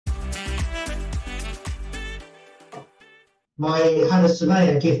I had a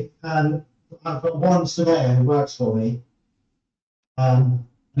surveyor give. I've got one surveyor who works for me.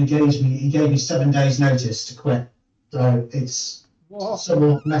 He gave me 7 days notice to quit. So it's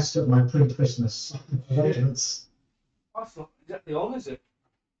somewhat messed up my pre-Christmas arrangements. That's not exactly on, is it?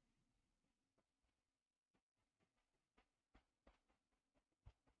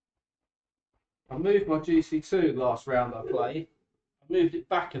 I moved my GC2 last round I played. I moved it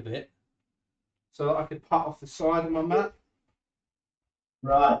back a bit so that I could putt off the side of my mat.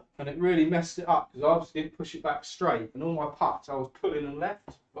 Right. And it really messed it up because I obviously didn't push it back straight, and all my putts I was pulling and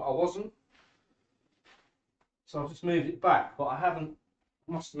left, but I wasn't. So I've just moved it back, but I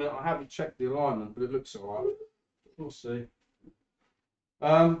must admit, I haven't checked the alignment, but it looks alright. We'll see.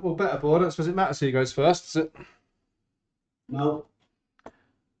 Well, better board. I don't suppose it matters who goes first, does it? No.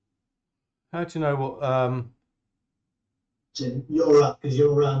 How do you know what? You're up because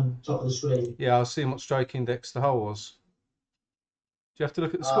you're top of the screen. Yeah, I was seeing what stroke index the hole was. Do you have to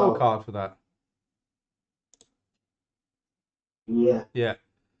look at the scorecard for that? Yeah. Yeah.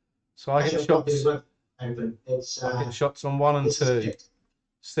 So I get shots. Open. It's I get shots on 1 and 2.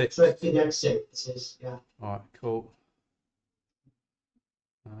 6. So it's index 6. It is. Yeah. All right. Cool.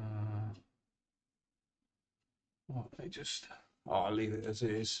 Let me just. I'll leave it as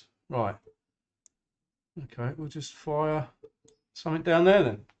it is. Right. Okay. We'll just fire something down there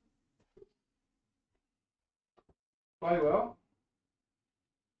then. Play well.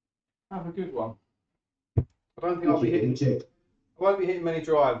 Have a good one. I don't think I'll be hitting. I won't be hitting many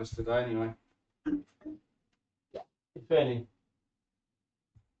drivers today anyway. If any.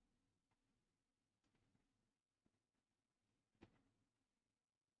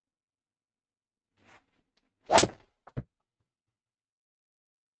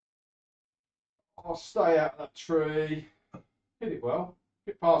 I'll stay out of that tree. Hit it well.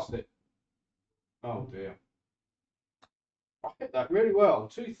 Hit past it. Oh dear. I hit that really well.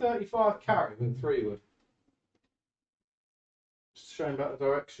 235 carry with 3-wood. Just showing about the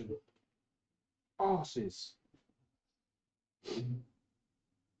direction. Arses.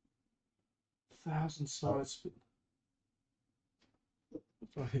 1,000 sides.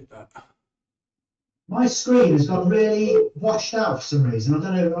 If I hit that. My screen has got really washed out for some reason. I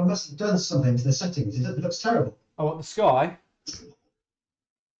don't know. I must have done something to the settings. It looks terrible. Oh, what, the sky?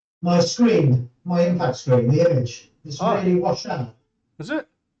 My screen, my impact screen, the image, it's really washed out. Is it?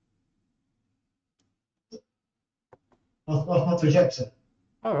 Off my projector.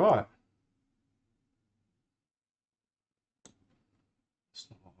 Oh, right. That's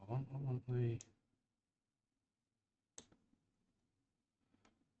not what I want. I want the...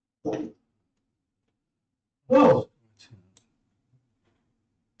 Whoa!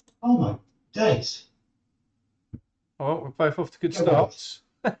 Oh my days! Oh, we're both off to good starts.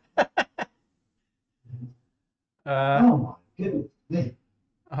 Oh my goodness!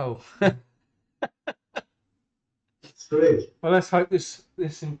 Oh. Screwed. Well, let's hope this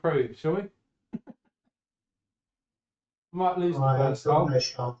improves, shall we? We might lose the first hole. No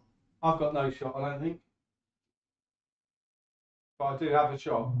shot. I've got no shot, I don't think. But I do have a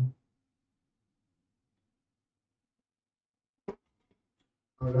shot.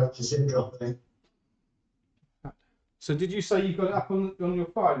 I'll have to sim drop it. So did you say you've got it up on your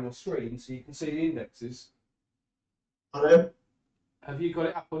phone or screen so you can see the indexes? Hello? Have you got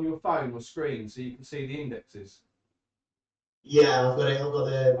it up on your phone or screen so you can see the indexes? Yeah, I've got it. I've got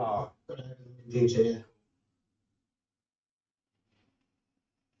it on the computer, yeah.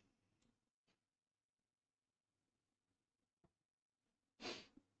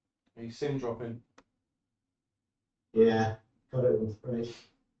 Are you sim dropping? Yeah, got it all great.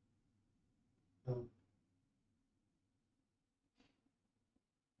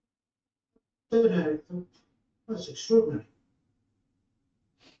 No, that's extraordinary.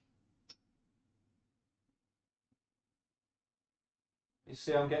 You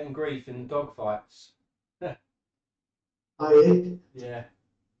see, I'm getting grief in dog fights. Are you? Yeah.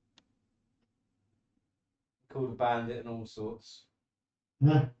 Called a bandit and all sorts.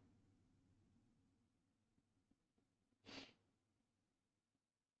 No.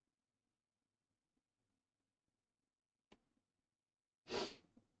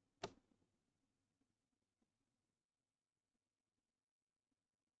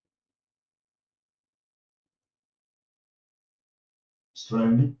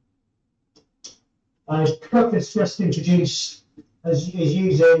 Thrown. Cook has just introduced is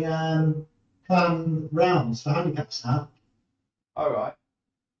using clan rounds for handicaps now. All right.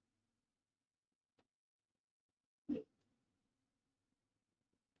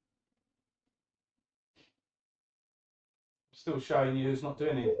 Still showing you who's not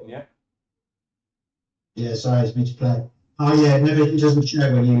doing anything yet. Yeah, sorry, it's me to play. Oh yeah, it doesn't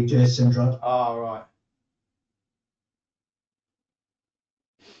show when you do a sim drop. Ah, right.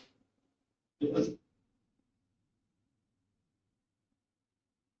 That's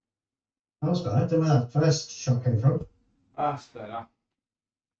right. I don't know where that first shot came from. That's better.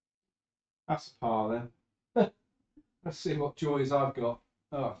 That's a par then. Let's see what joys I've got.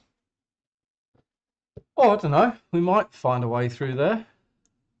 Oh. Oh, I don't know. We might find a way through there.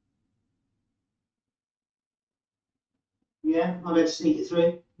 Yeah, I'm able to sneak it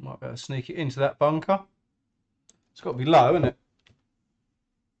through. Might be able to sneak it into that bunker. It's got to be low, isn't it?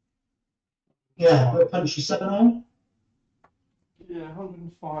 Yeah, we'll punch you 7 iron. Yeah,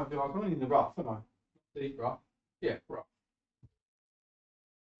 105 yards. I'm only in the rough, aren't I? Deep rough. Yeah, rough.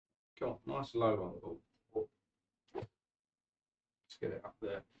 Come on, nice low on the ball. Let's get it up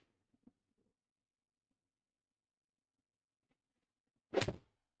there.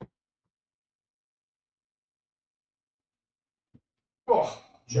 Oh,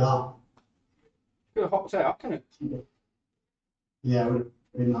 Ja. could have hopped out, couldn't it? Yeah, it would have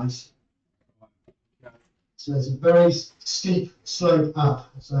been nice. So there's a very steep slope up,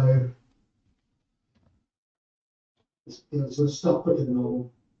 so it'll sort of stop quicker than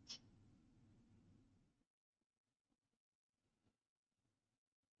normal.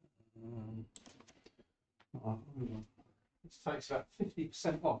 It takes about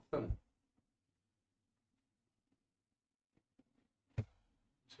 50% off, doesn't it?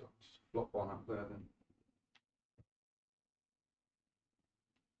 So I'll just block one up there then.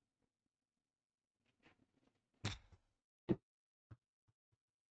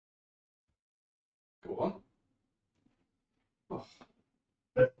 Go on. Oh.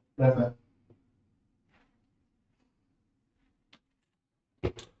 Clever.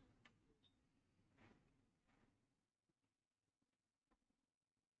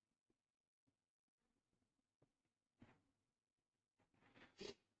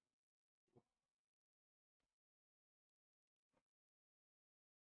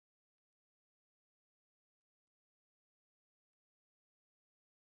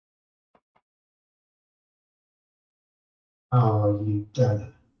 Oh, you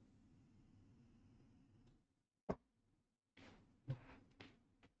don't.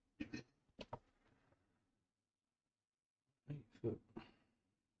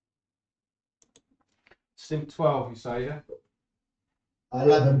 Sim 12, you say, yeah?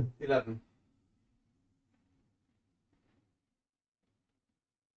 11. 11.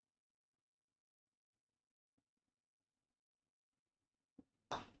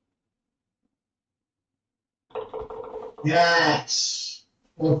 Yes!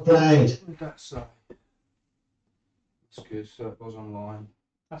 Well played. What did that say? That's good, so it was online.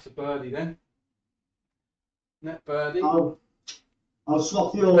 That's a birdie then. Net birdie. I'll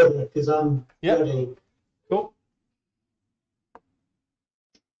swap the order because I'm ready. Cool.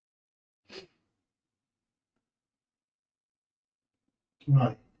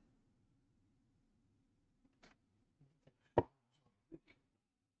 Right.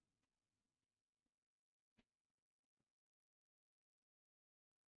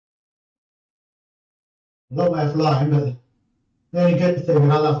 A long way of flying, but the only good thing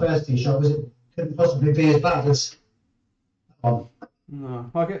about that first tee shot was it couldn't possibly be as bad as No,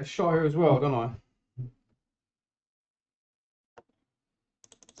 I get a shot here as well, don't I?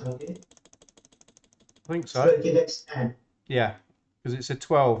 Okay. I think so. So next 10. Yeah, because it's a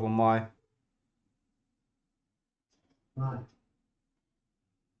 12 on my. Right.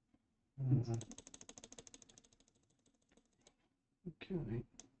 Okay.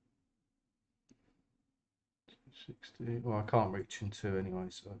 60. Well, I can't reach in 2 anyway,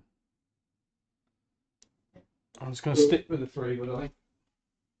 so. I'm just going to stick with the 3, would I think?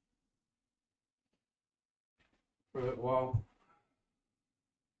 For a little while.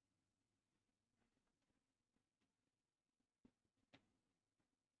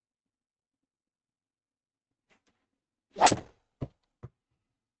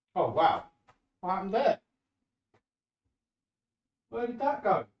 Oh, wow. What happened there? Where did that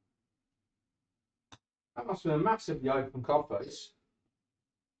go? That must have been a massively open club face.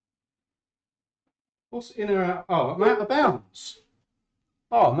 What's in or out? Oh, I'm out of bounds.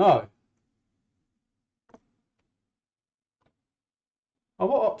 Oh, no. Oh,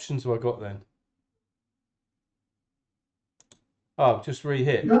 what options have I got then? Oh, just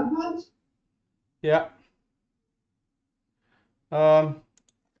re-hit. Yeah.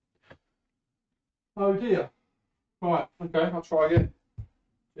 Oh dear. Right, okay, I'll try again.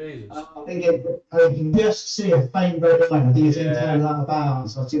 Jesus. I think I can just see a faint red line. I think it's in turn out of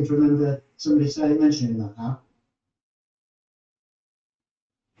bounds. I seem to remember somebody mentioning that now.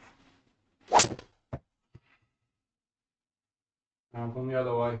 I've gone the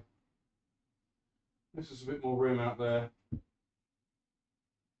other way. This is a bit more room out there.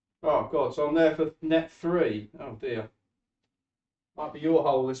 Oh God, so I'm there for net 3. Oh dear. Might be your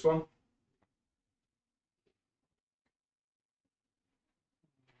hole, this one.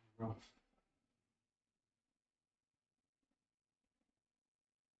 Rough.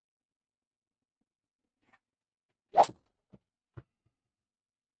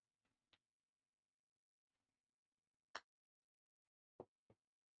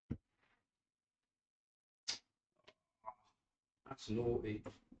 That's naughty.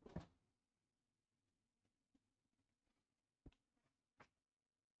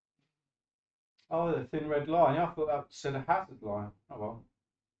 Oh, the thin red line. Yeah, I thought that said a hazard line. Oh well.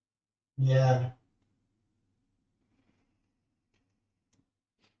 Yeah.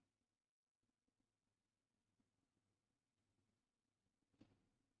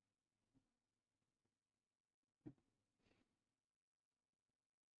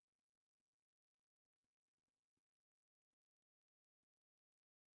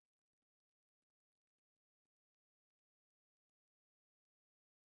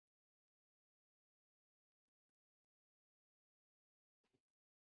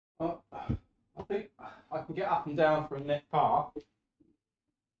 I think I can get up and down for a net par.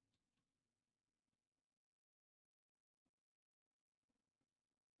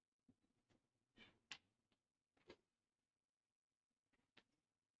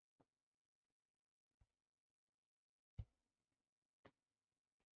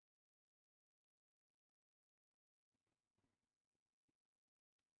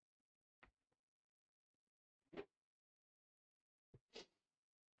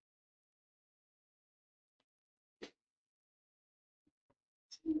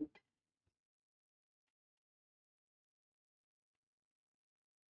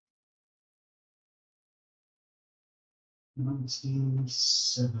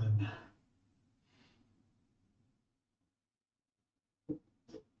 $97.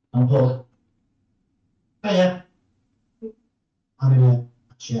 I'm Paul. Oh yeah. I'm in a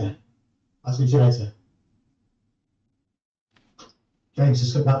chair. I'll see you later. James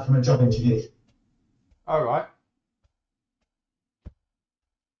just got back from a job interview. All right.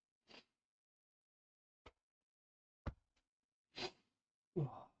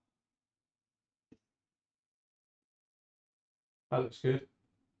 That looks good.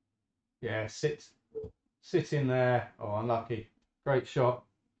 Yeah, sit in there. Oh, unlucky. Great shot.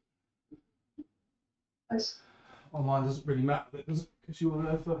 Nice. Oh, mine doesn't really matter, does it? Because you were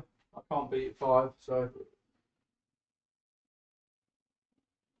there for. I can't beat it 5, so.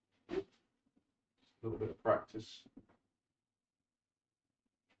 A little bit of practice.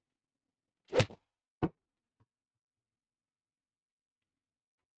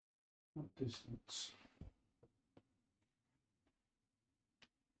 What distance?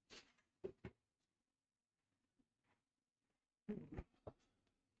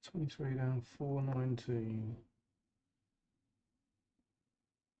 23 down, 419.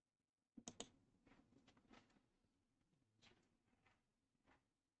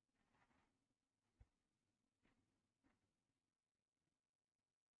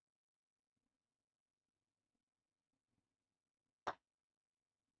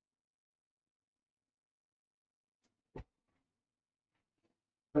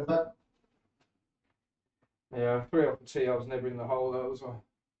 But Yeah, 3 off the tee. I was never in the hole though, was I?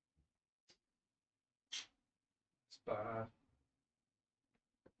 It's bad.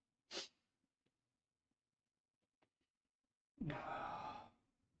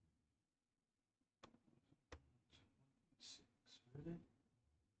 Really?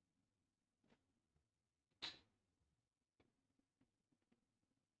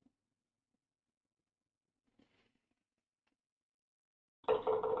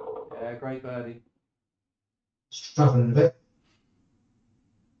 Yeah, great birdie. struggling a bit.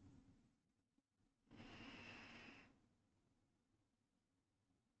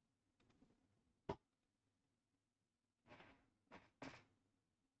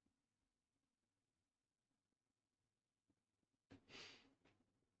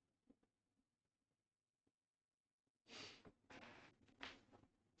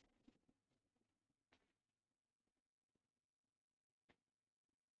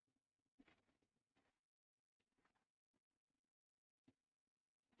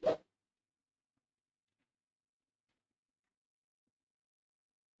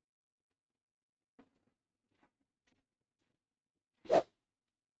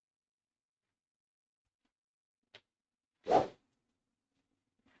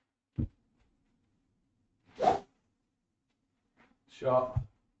 Shot.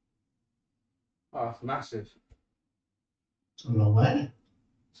 Oh, that's massive. It's a long way.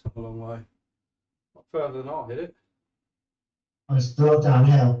 It's come a long way. Not further than I hit it. I just drove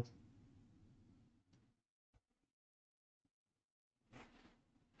downhill.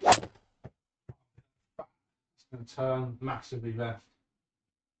 It's going to turn massively left.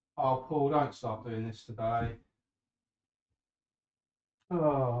 Oh, Paul, don't start doing this today.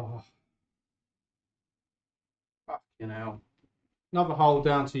 Oh, fucking hell. Another hole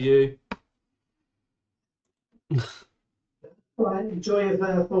down to you. Right, enjoy your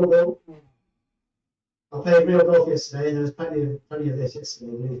football. I played real golf yesterday, and there was plenty of this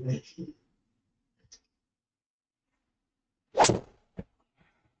yesterday, believe me.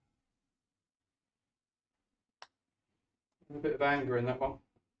 A bit of anger in that one.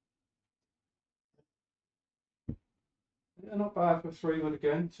 Yeah, not bad for 3-wood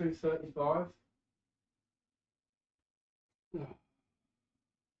again, 235.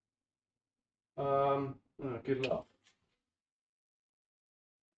 Oh, good luck.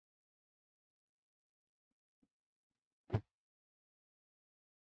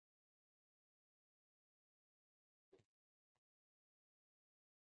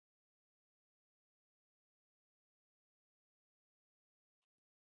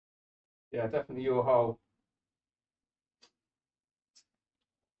 Yeah, definitely your hole.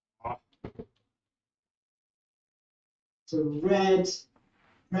 So red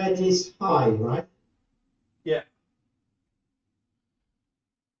is high, right? Yeah.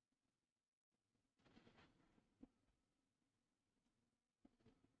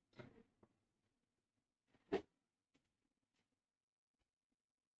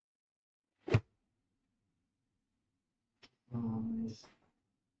 Nice.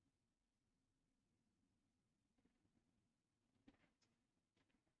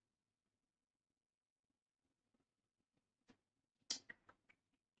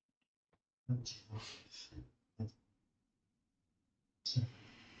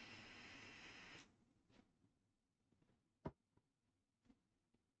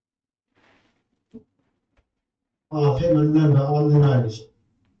 Oh, I've hit my number on the nose.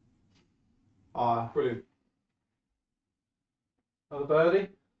 Ah, brilliant. Another birdie.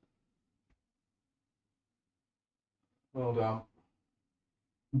 Well done.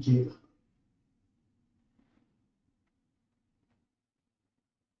 Thank you.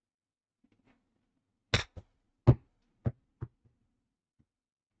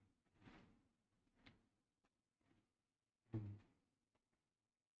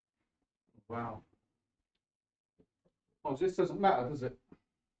 Wow. Oh, this doesn't matter, does it?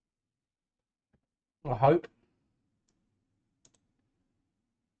 I hope.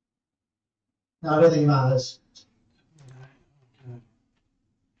 No, I don't think it matters. Okay.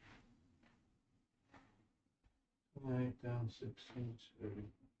 8 down 62.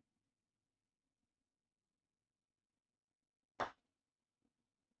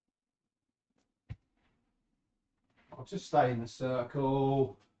 I'll just stay in the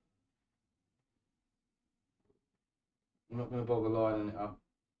circle. I'm not going to bother lining it up.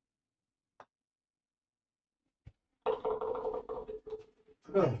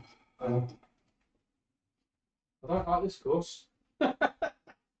 Oh, I don't like this course.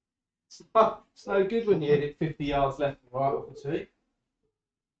 It's no good when you hit it 50 yards left and right off the tee.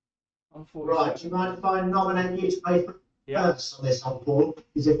 Right, do you mind if I nominate you to play Yeah. first on this one, Paul?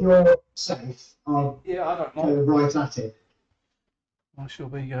 Because if you're safe, I'll Yeah, I don't go mind. right at it. I shall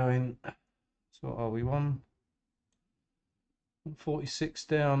be going. So what are we? 146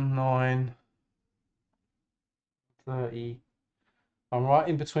 down, 9, 30. I'm right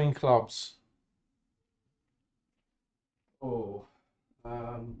in between clubs. Oh.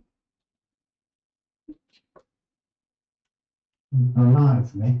 Nine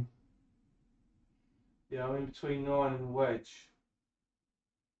for me. Yeah, I'm in between 9 and wedge.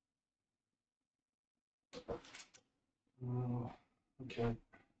 Oh, okay.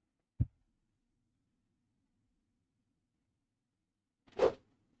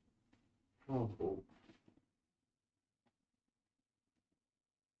 Oh.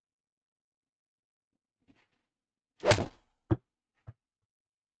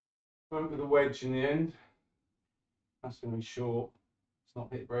 Went with a wedge in the end. That's going to be short. It's not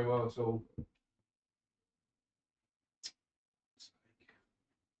hit very well at all.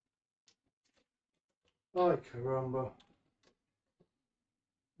 Ay, caramba.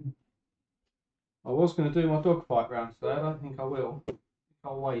 I was going to do my dog fight round today. I don't think I will.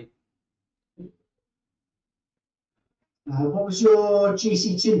 I'll wait. What was your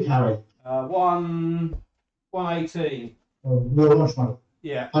GC2 carry? 118. Oh, your launch one.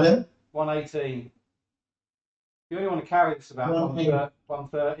 Yeah. Pardon? 118. You only want to carry this about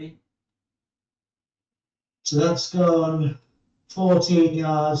 130. So that's gone 14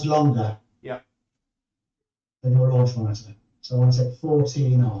 yards longer. Yeah. Than your launch monitor. So I want to take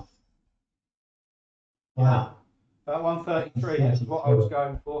 14 off. Wow. That 133 is what I was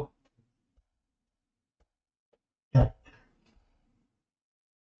going for. Yeah.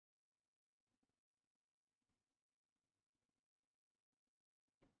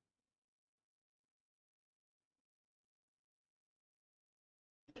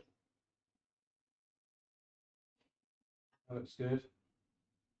 That looks good.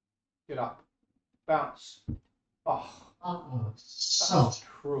 Get up. Bounce. Oh, soft. that's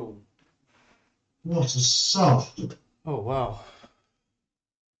cruel. What a soft. Oh, wow.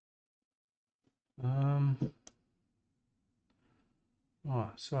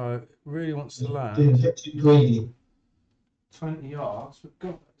 Right, so it really wants to land. Being a bit too greedy. 20 yards, but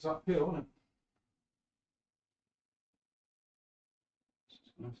God, it's uphill, isn't it? Just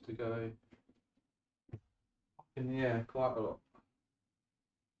gonna have to go up in the air quite a lot.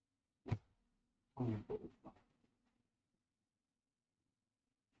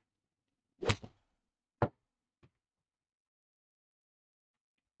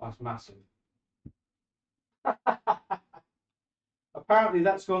 That's massive. Apparently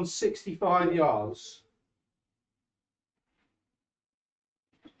that's gone 65 yards.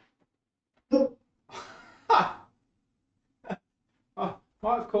 I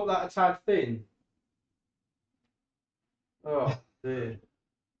might have caught that a tad thin. Oh dear.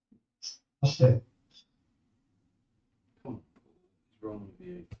 That's it. Come on, what's wrong with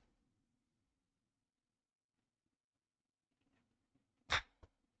you?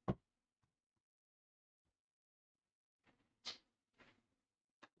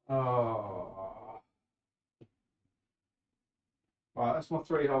 Oh. Right, that's my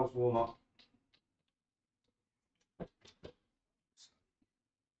 3 holes warm up.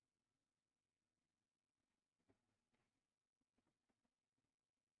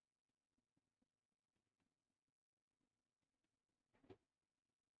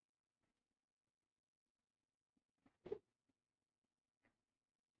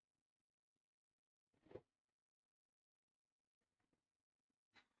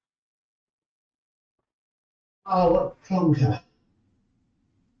 Oh, what a plonker.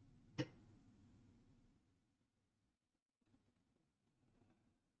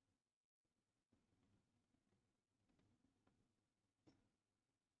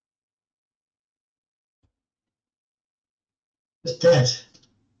 It's dead.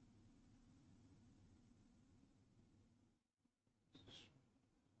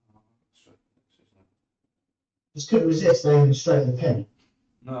 Just couldn't resist aiming straight at the pin.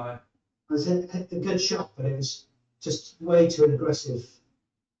 No. It was a good shot, but it was just way too an aggressive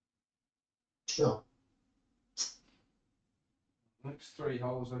shot. Next 3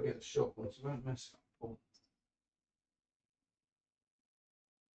 holes I get a shot once. I don't mess up.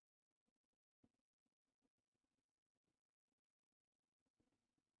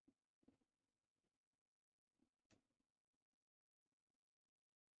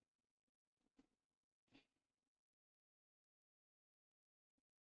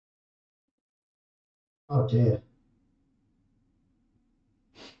 Oh dear.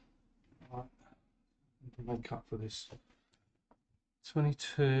 Right. Make up for this.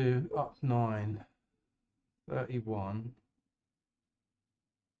 22 up 9. 31.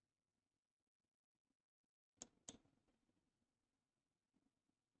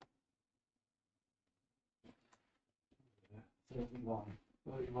 Yeah, 31.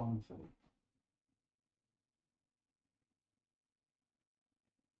 31.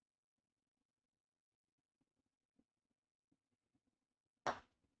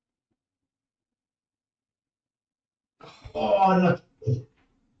 Oh, no.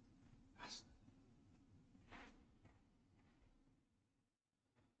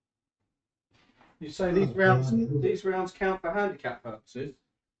 You say these rounds count for handicap purposes?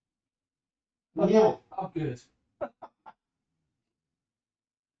 Yeah. Oh, good.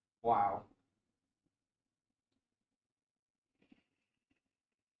 Wow.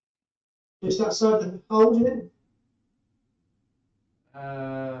 Just outside the hole, isn't it?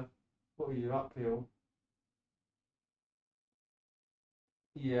 What are you uphill?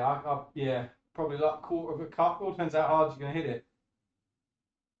 Yeah, yeah, probably like a quarter of a cup. All depends how hard you're going to hit it.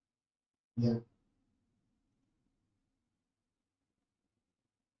 Yeah.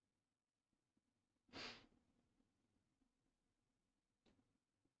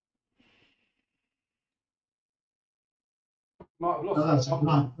 Might have Oh, lost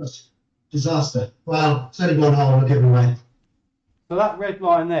that. that's disaster. Well, it's only one hole, I'll give it away. So that red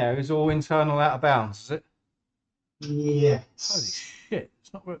line there is all internal out of bounds, is it? Yes. Holy shit!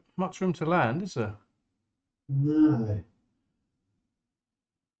 There's not much room to land, is there? No.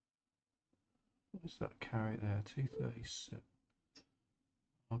 What's that carry there? 237.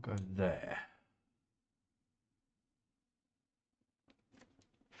 I'll go there.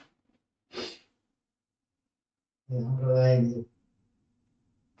 Yeah, I'm going to aim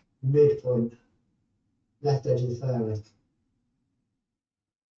the midpoint, left edge of the fairway.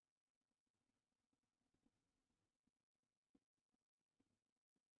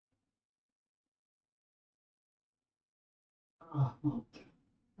 Ah, oh.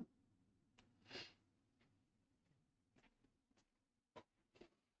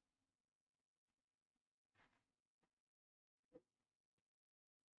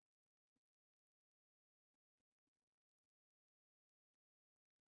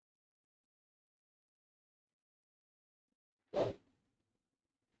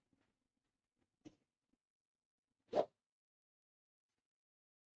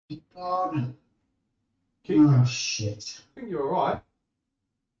 Keep on. Keep Oh, going. shit. I think you're alright.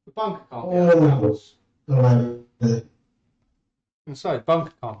 The bunker can't be out of bounds. Go over there. And say,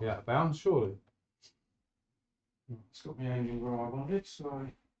 bunker can't be out of bounds, surely. It's got me aiming where I wanted, so.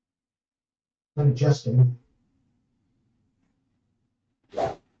 I'm adjusting.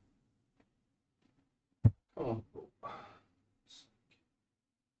 Come on.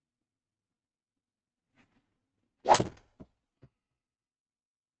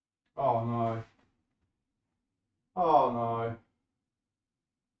 Oh no. Oh no.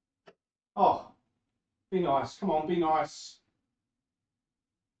 Oh, be nice. Come on, be nice.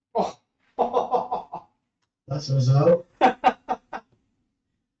 Oh. That's the result. Where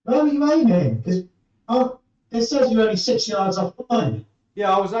were you aiming? Because it says you're only 6 yards off the line.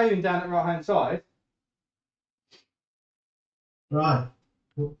 Yeah, I was aiming down at right hand side. Right.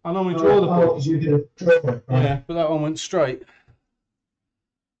 I normally draw the ball. Because you could draw it. Right? Yeah, but that one went straight.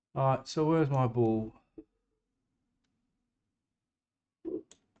 Alright, so where's my ball? There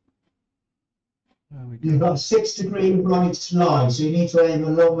we go. You've got a 6-degree right line, so you need to aim a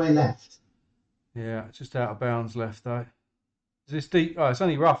long way left. Yeah, just out of bounds left though. Is this deep? Oh, it's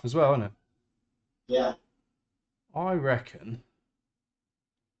only rough as well, isn't it? Yeah. I reckon.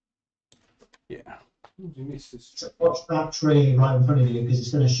 Yeah. You missed this. So watch that tree right in front of you because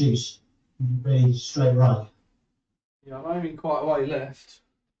it's going to shoot really straight right. Yeah, I'm aiming quite a way left.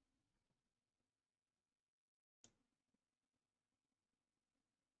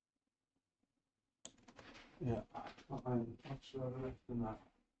 Yeah, I'm aiming much further left than that.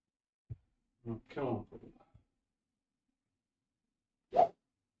 Oh, come on.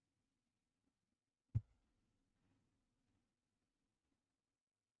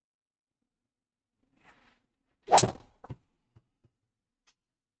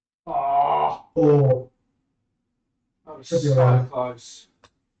 Oh, Or that was should be so alright. close.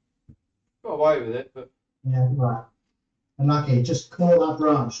 Got away with it, but Yeah, right. Unlucky. Just call that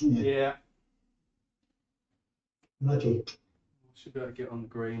branch, shouldn't you? yeah. Lucky. Should be able to get on the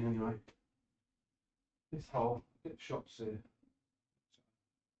green anyway. This hole, get shots here.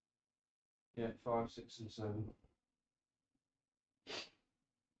 Yeah, 5, 6, and 7.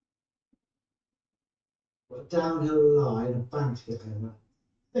 Well, downhill line, a bank to get over.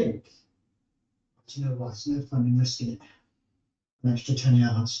 I think. Do you know what? It's no fun in risking it. An extra 10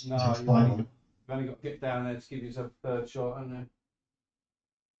 yards. No, Take you've 5 only, on. you've only got to get down there to give yourself a third shot, haven't you?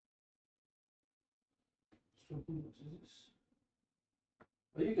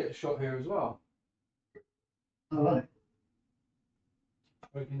 Oh, you get a shot here as well. Alright.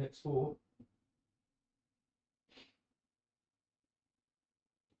 Open next 4.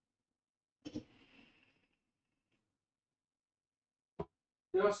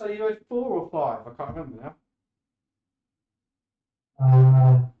 Did I say you had 4 or 5? I can't remember now.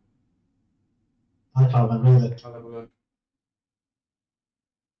 I can't remember either. I'll have a look.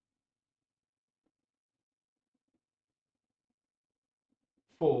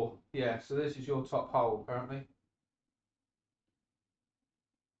 4. Yeah, so this is your top hole currently.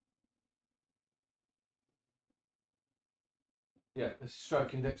 Yeah, this is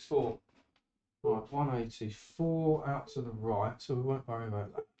stroke index 4. Right, 180. 4 out to the right, so we won't worry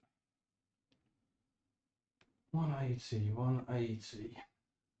about that. 180, 180.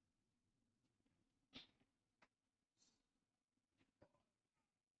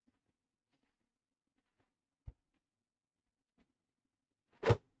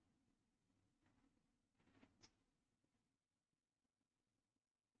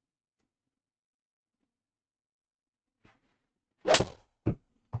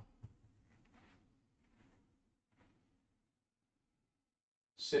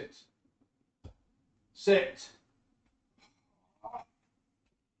 Sit. Sit.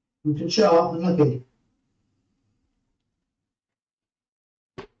 You can sharp, unlucky.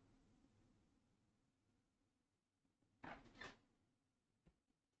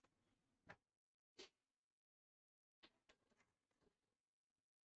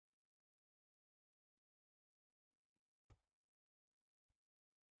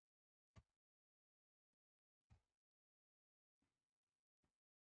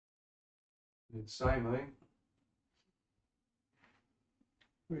 The same, I think.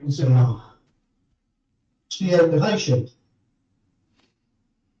 Pretty So, simple. it's the elevation.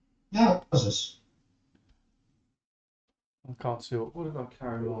 Yeah, it was us. I can't see what did I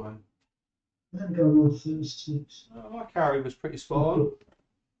carry mine? Then go on 36. My carry was pretty spot on.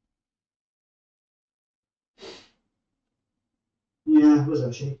 Yeah, it was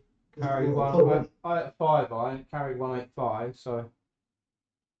actually. Carried one. I had a 5 iron, carried 185, so.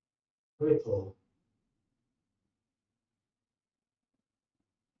 Grateful.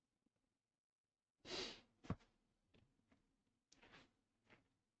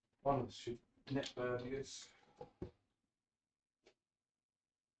 One of us should net burgers.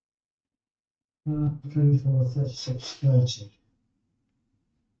 24, 36, 30.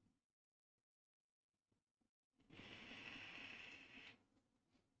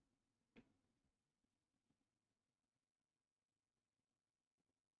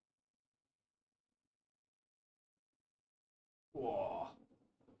 Whoa.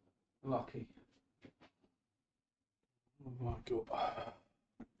 Lucky. Oh my god.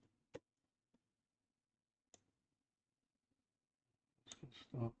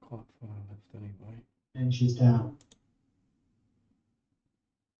 Not quite far left anyway. And she's down.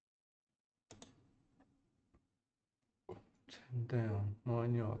 10 down,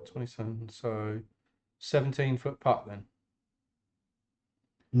 9 yards, 27, so 17-foot putt then.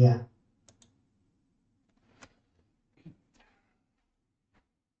 Yeah.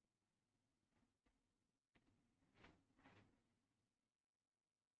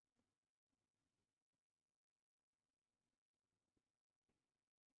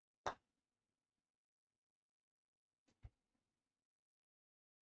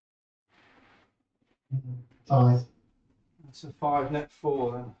 Five. That's a 5 net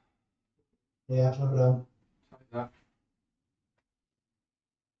 4 then. Yeah, hold on. Take that.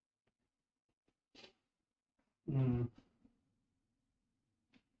 Mm.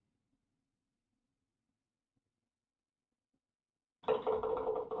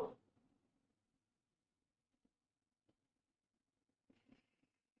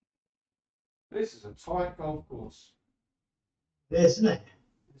 This is a tight golf course. It is, isn't it?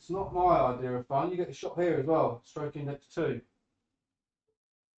 It's not my idea of fun. You get the shot here as well, stroke index 2.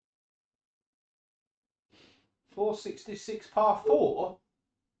 466 par 4?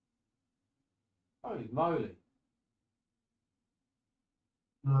 Holy moly.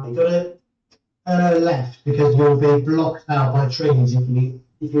 You got to left because you'll be blocked out by trees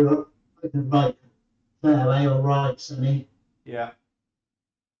if you're right fairway or right sunny. Yeah.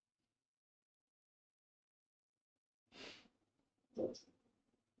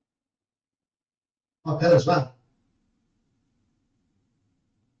 Uphill as well.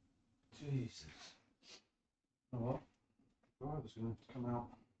 Jesus. Oh well. Driver's going to have to come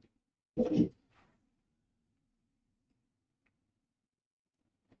out.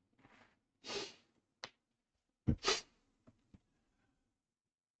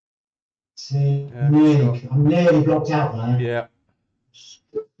 See, Yeah, I'm nearly blocked out there. Yeah.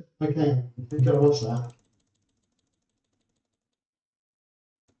 Okay, I think I watch that.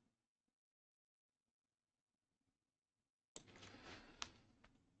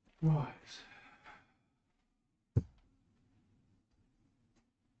 Right.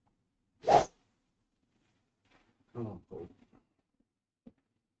 Come on, Paul.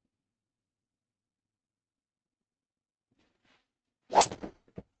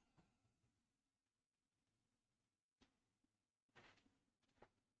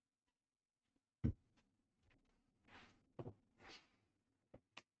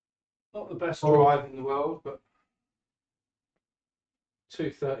 Not the best drive in the world, but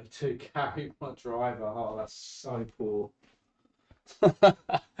 232 carry my driver. Oh, that's so poor.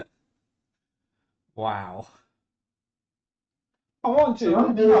 Wow. Oh, mind you,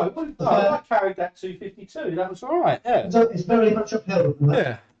 Right, no, I carried that 252. That was all right. Yeah. It's very much uphill.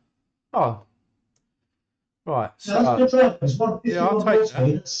 Yeah. Oh. Right. So, No, that's good drive. It's 150 yeah, I'll take that.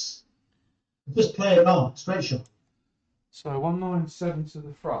 It's just play it on. Straight shot. So 197 to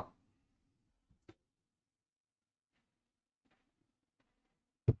the front.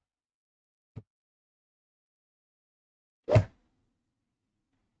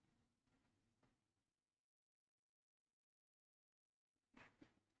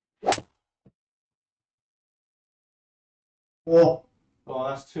 Oh, Oh,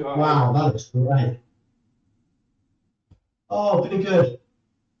 that's 208. wow, that is great. Oh, pretty good.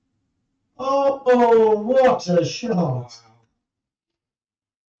 Oh, what a shot. Wow.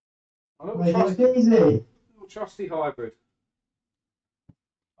 A Make it easy. little trusty hybrid.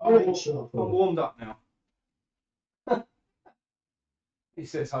 Great shot. I'm warmed up now. He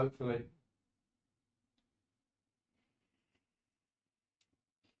says, hopefully.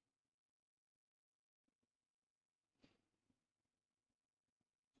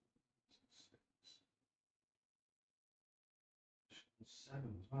 7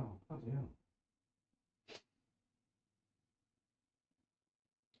 as well. Bloody hell.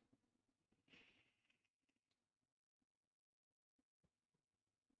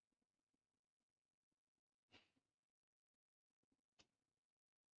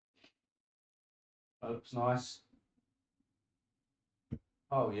 That looks nice.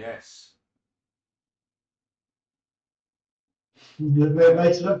 Oh, yes. You made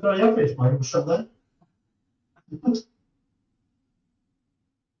it look very obvious, mate. Shot there.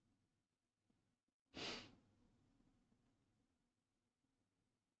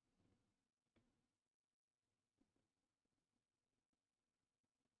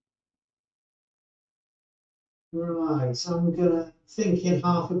 Right, so I'm gonna thinking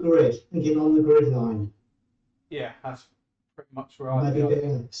half a grid, thinking on the grid line. Yeah, that's pretty much where I'd Maybe be. a bit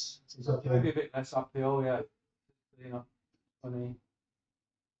less. Maybe a bit less uphill, yeah. You know, 20.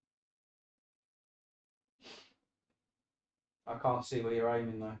 I can't see where you're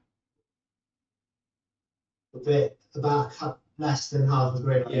aiming though. A bit about less than half the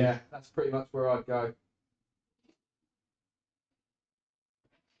grid. Yeah, that's pretty much where I'd go.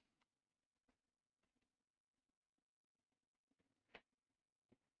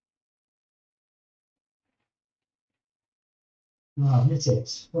 Oh, hit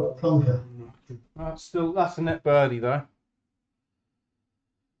it. What a plonker. That's a net birdie though.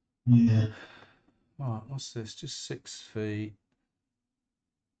 Yeah. Right, what's this? Just 6 feet.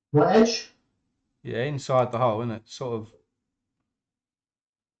 What edge? Yeah, inside the hole, isn't it? Sort of.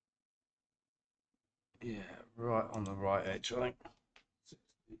 Yeah, right on the right edge, I think. 6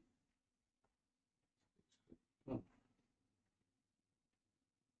 feet. Oh.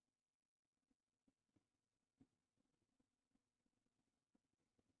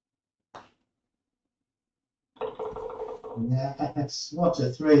 Yeah, that's what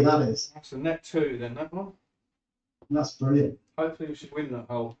a 3 that is. That's a net 2 then, that one. That's brilliant. Hopefully we should win that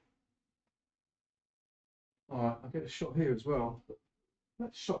hole. Alright, I'll get a shot here as well.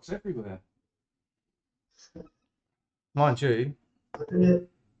 That shots everywhere. Mind you,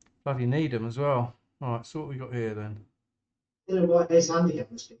 bloody need them as well. Alright, so what we got here then? You know what his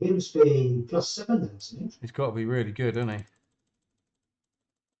handicap must be? He must be +7 then, isn't he? He's got to be really good, hasn't he?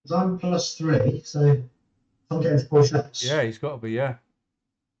 Because I'm +3, so I'm getting to push that. Yeah, he's got to be, yeah.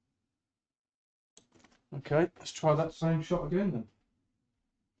 Okay, let's try that same shot again then.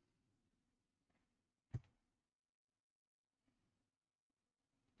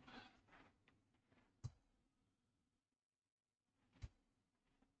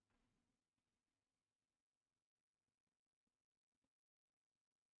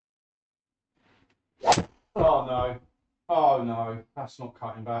 Oh no. Oh no. That's not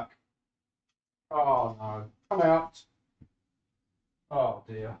cutting back. Oh no. Come out. Oh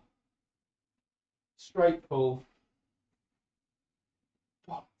dear. Straight pull.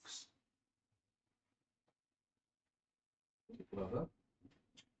 Box.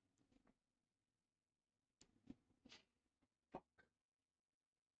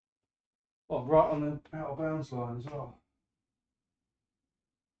 Oh, right on the out of bounds line as well.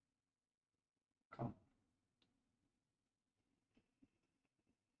 Come on.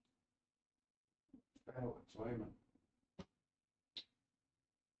 Fairway, it's aiming.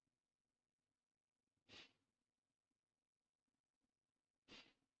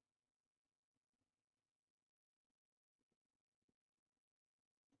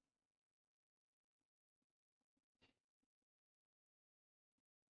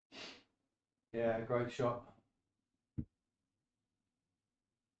 Yeah, great shot.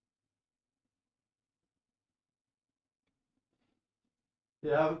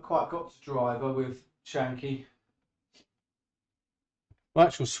 Yeah, I haven't quite got to driver with Shanky. My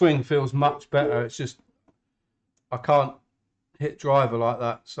actual swing feels much better. It's just I can't hit driver like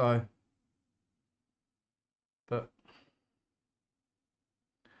that, so. But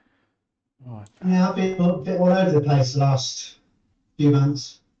right. Yeah, I've been a bit all over the place the last few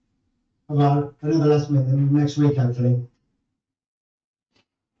months. I've got another lesson with them next week, hopefully.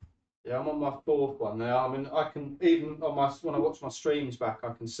 Yeah, I'm on my 4th one now. I mean, I can even on my when I watch my streams back,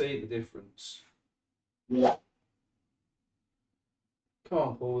 I can see the difference. Yeah. Come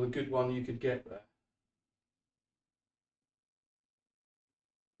on, Paul, the good one you could get there.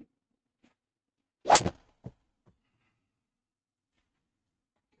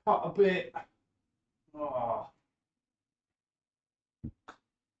 Cut a bit. Oh.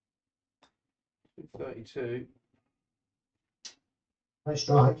 32. Nice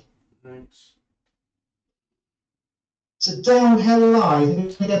strike. Thanks. It's a downhill line.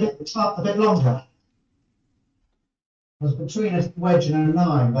 It's going to get a bit longer. I was between a wedge and a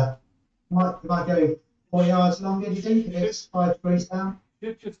 9, but might go 4 yards longer, do you think, if it's 5 degrees down?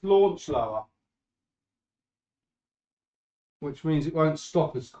 Should just launch lower, which means it won't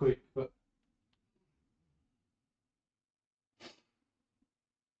stop as quick. But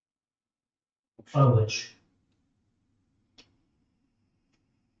Foliage.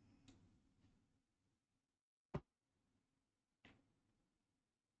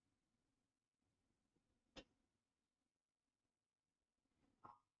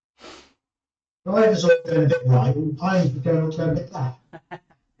 Drivers are going a bit right, and I'm going a bit left.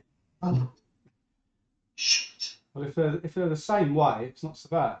 Oh, shit. well, if they're the same way, it's not so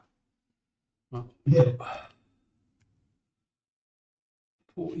bad. Yeah.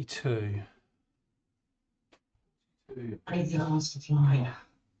 42. 8 yards to fly.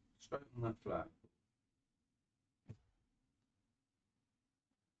 Straight on that flag.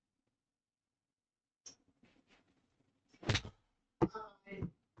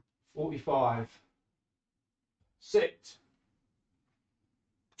 45. Sit.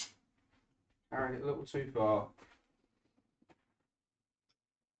 Carried it a little too far.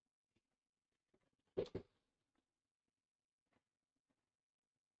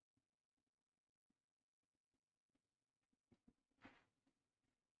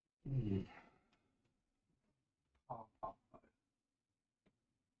 Mm. Oh, oh.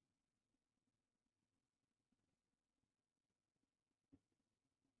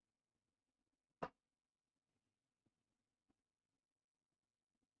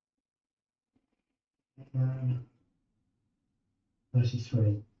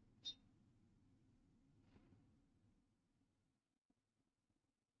 33.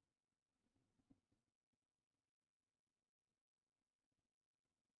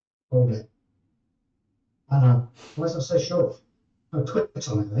 Hold it. I know. Why is that so short? Oh, quick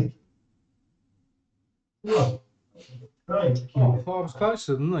time, I think. Whoa. Great. Oh, I thought I was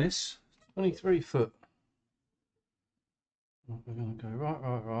closer than this. 23 foot. We're going to go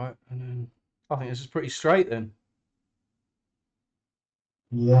right, and then I think this is pretty straight then.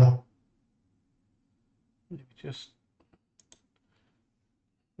 Yeah. Maybe just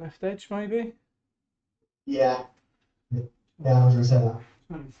left edge, maybe. Yeah. Yeah, I was going to say that.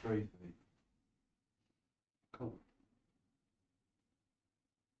 23 feet. Cool.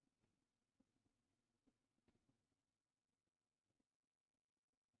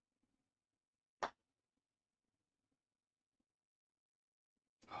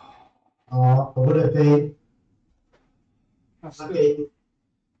 Would it be?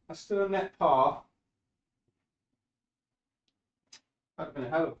 That's still a net par. That'd have been a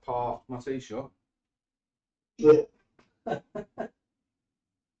hell of a par for my tee shot. Yeah.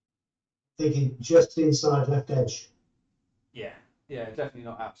 Thinking just inside left edge. Yeah. Yeah, definitely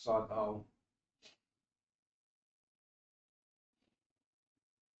not outside the hole.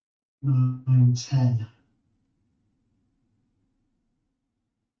 9, 10.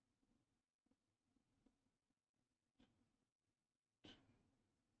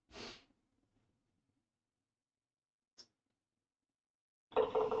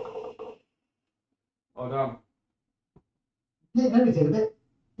 Well done. Yeah, everything a bit.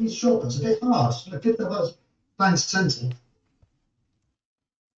 These short ones a bit hard. Look at that. Bang to centre.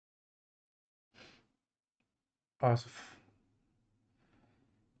 Oh,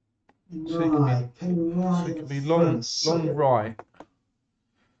 Right, pin right. so it in can the be front. long right.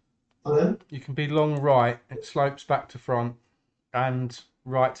 Pardon? You can be long right. It slopes back to front, and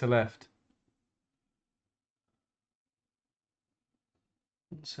right to left.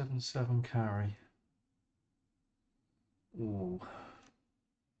 177 carry. Ooh.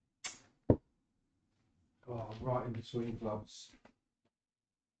 Oh, right in between gloves.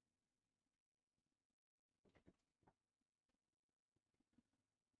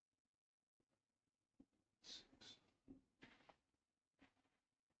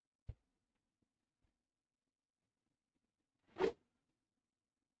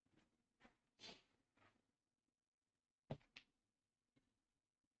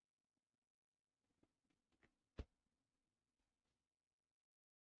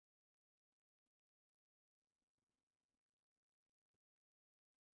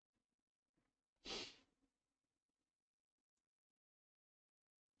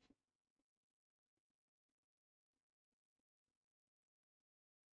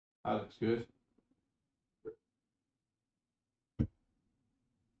 That looks good.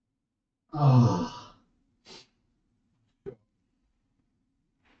 Oh.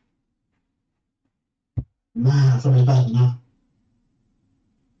 Man, I thought it was better than that.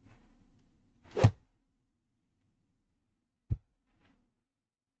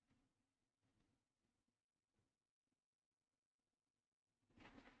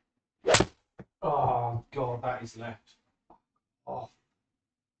 Oh, Oh God, that is left. Oh.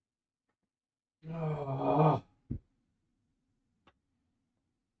 Oh.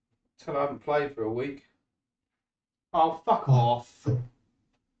 Till I haven't played for a week. Oh, fuck off.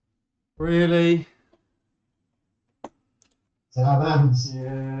 Really?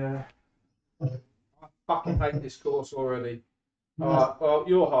 Yeah. I fucking hate this course already. Alright, well,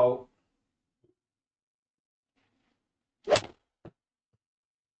 your hole.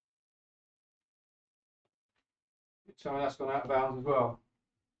 Tell me that's gone out of bounds as well.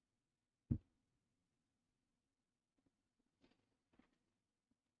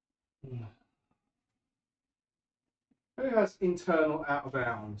 Who has internal out of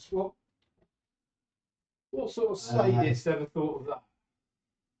bounds? What sort of sadist ever thought of that?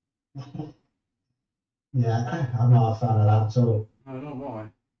 Yeah, I'm not a fan of that at all. No, not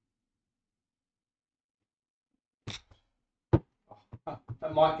mine. Oh,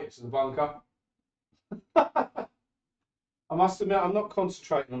 that might get to the bunker. I must admit, I'm not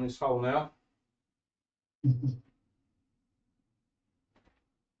concentrating on this hole now.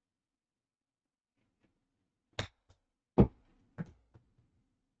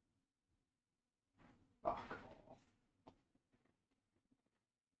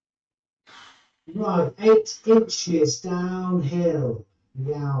 Right, 8 inches downhill.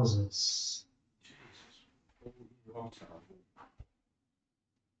 Yowzers. Jesus.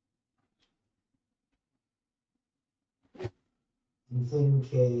 I'm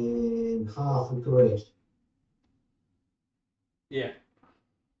thinking half a grid. Yeah.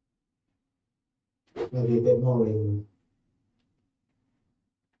 Maybe a bit more even.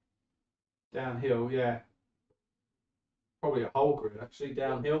 Downhill, yeah. Probably a whole grid, actually,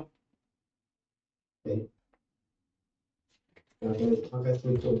 downhill. Okay. I'll go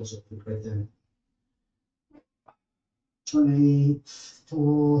 3/4 of the grid then.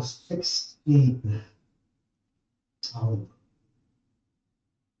 24, 16. Oh.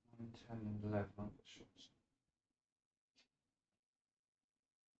 9, 10, and 11 on the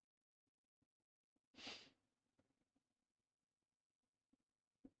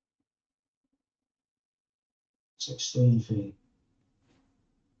shots. $16.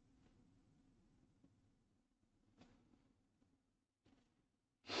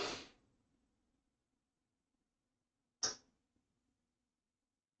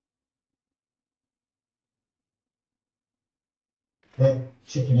 Yeah,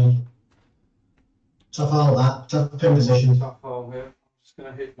 chicken in. Tough hole that, tough pin position. Tough hole here. I'm just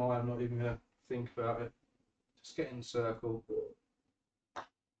going to hit mine, I'm not even going to think about it. Just get in the circle.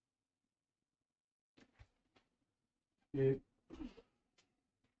 Yeah.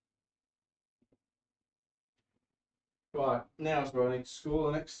 Right, now's where I need to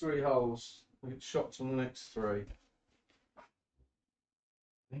score the next 3 holes. We get shots on the next 3. I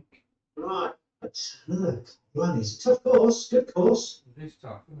think. Right, but look, it's a tough course, good course. It is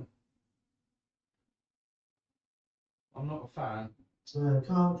tough, isn't it? I'm not a fan. So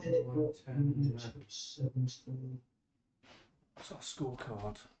can't hit it. 1, 10, 11. 17. What's our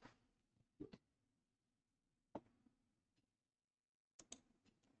scorecard?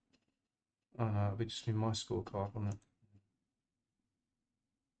 Oh no, it'll be just be my scorecard, won't it?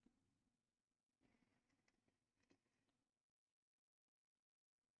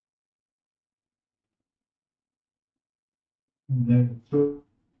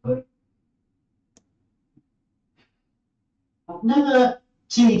 I've never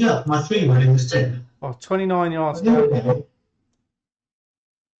teed up my 3-wood in this tip. Oh, 29 yards The other down. day,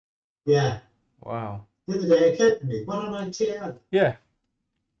 yeah. Wow. The other day it occurred to me, why don't I tee up? Yeah.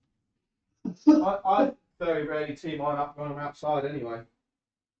 I very rarely tee mine up when I'm outside anyway.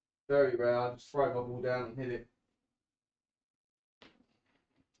 Very rare. I just throw my ball down and hit it.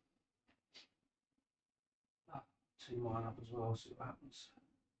 Tee mine up as well, see what happens.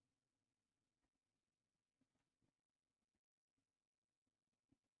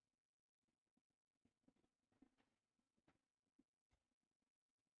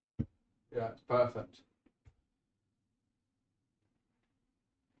 Yeah, it's perfect.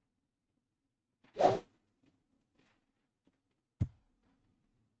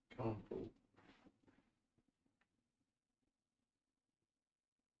 Come on, ball.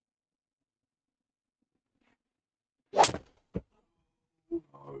 No.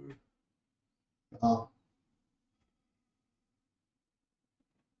 Oh.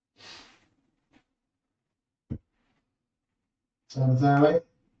 Turn the fairway.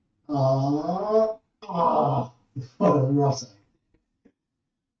 Oh. Oh. What a rotter.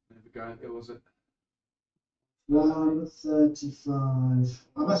 Never going ill, was it? 135.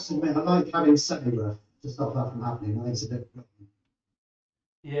 I must admit, I like having semi rough to stop that from happening. I think it's a bit.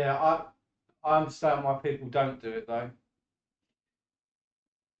 Yeah, I understand why people don't do it though.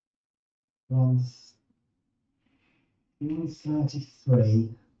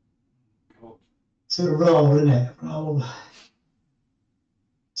 133. God. It's a roll, isn't it? Roll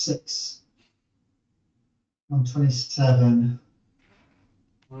 6. 127.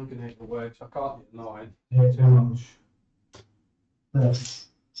 I'm gonna hit the wedge. I can't hit 9. Yeah, Too much.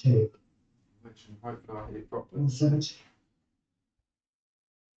 32. Which hopefully I hit it properly. 170.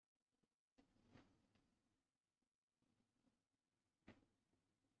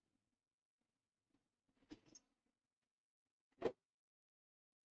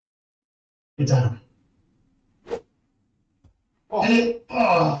 You're down. Oh, Hit it.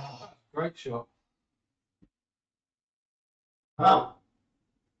 Oh. great shot. Wow.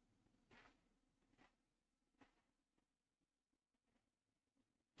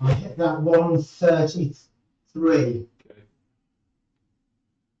 I hit that 133.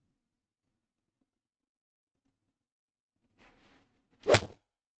 Okay.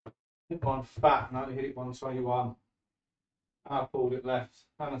 Hit one fat and I only hit it 121. I pulled it left,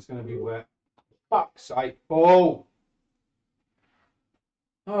 and it's going to be wet. Fuck's sake, ball!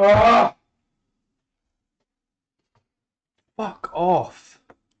 Ah! Fuck off!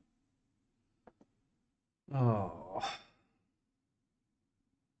 Oh.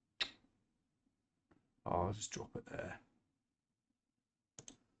 I'll just drop it there.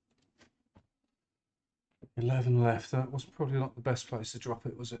 11 left. That was probably not the best place to drop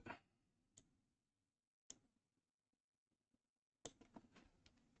it, was it?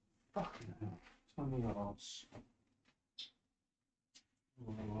 Fucking hell. 20 yards.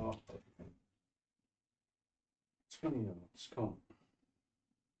 Oh. 20 yards. Come on.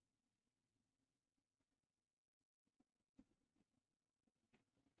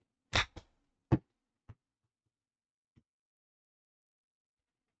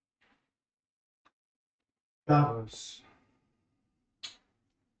 Close.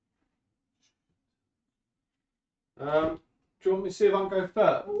 Do you want me to see if I can go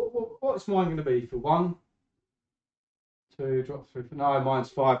first? What's mine going to be for 1, 2, drop 3? No, mine's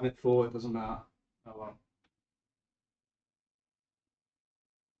 5 net 4. It doesn't matter. Oh well.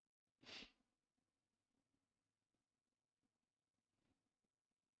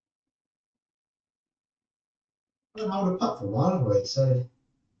 I don't hold a putt for a while, haven't we? So,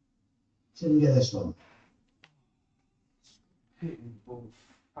 see if we get this one. Hitting ball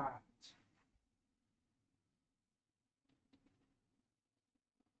fat.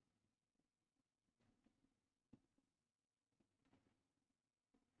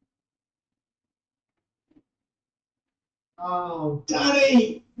 Oh,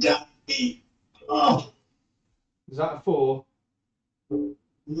 Danny! Danny! Oh! Is that a 4?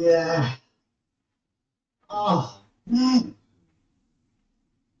 Yeah. Oh, man.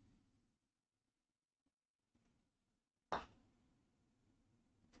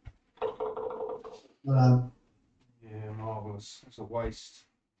 Yeah, marvellous. It's a waste.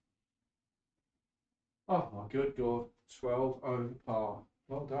 Oh my good God. 12 over par.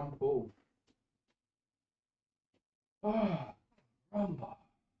 Well done, Paul. Ah, rumba.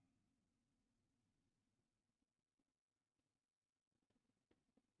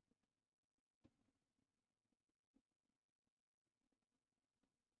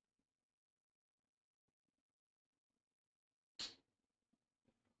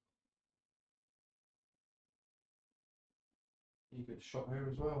 You get shot here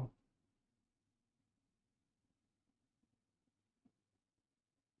as well.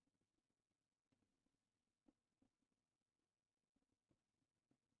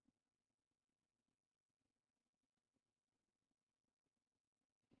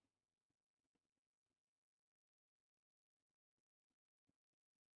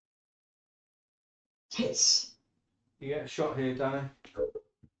 Yes. You get a shot here, Danny.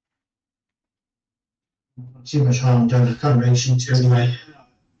 Too much harm done. I can't really shoot you anyway.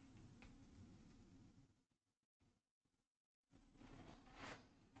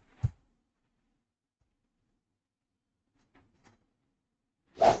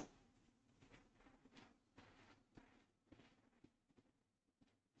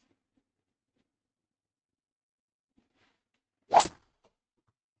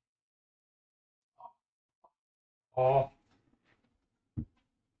 Oh.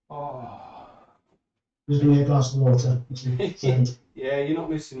 Oh. Just give me a glass of water. Yeah, you're not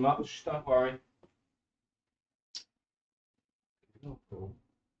missing much. Don't worry. Not cool.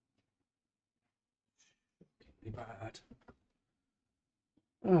 Bad.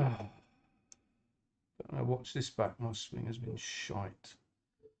 Oh. Don't know, watch this back. My swing has been shite.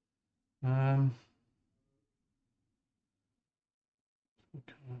 Okay,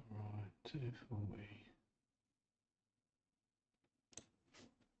 right. 240.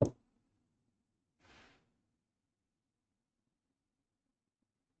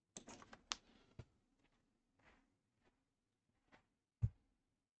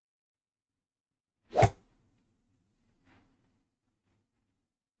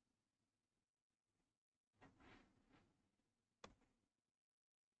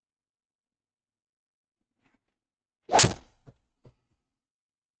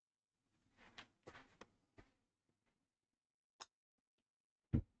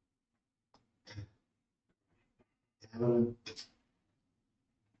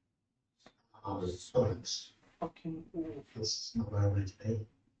 Oh, bollocks. Fucking awful. This is not where I wanted to be.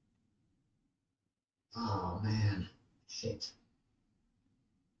 Oh man, shit.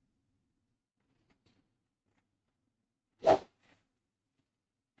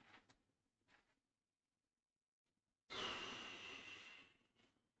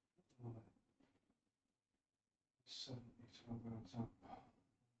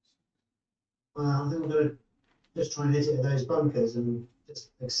 Well, I think I'm going to just try and hit it at those bunkers and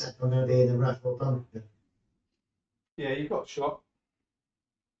just accept I'm going to be in the rough or bunker. Yeah, you got shot.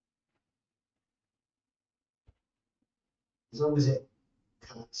 As long as it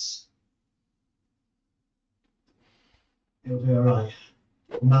cuts, it'll be alright.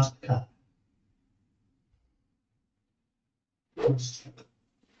 Must cut.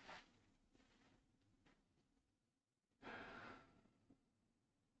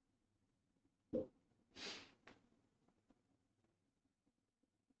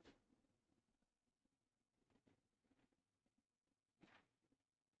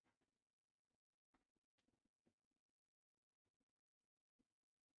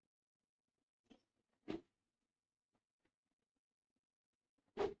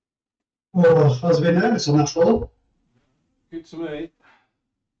 Oh, I was a bit nervous on that fall. Good to me.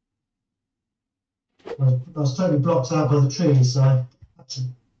 I was totally blocked out by the trees, so I had to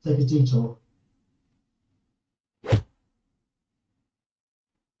take a detour.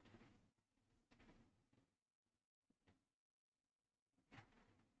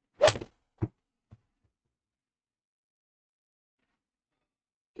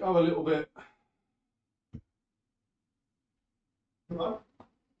 Go a little bit.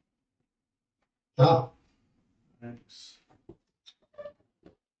 Ah, Thanks.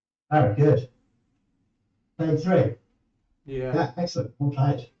 very good. Playing 3. Yeah. Yeah, excellent. Well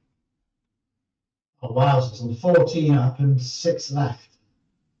played. Oh, wow, so I'm 14 up and 6 left.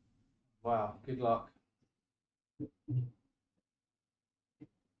 Wow. Good luck.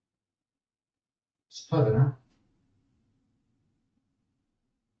 It's clever now.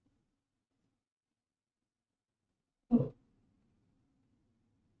 Oh.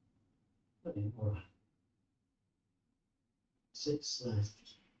 6 left.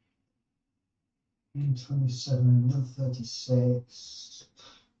 27, 136.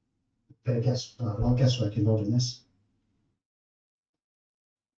 Better guess. I'll guesswork involved in this.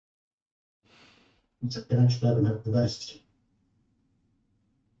 It's an extra 11 at the best.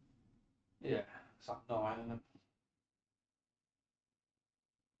 Yeah. It's like 9, isn't it?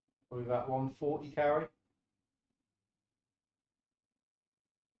 Probably about 140 carry.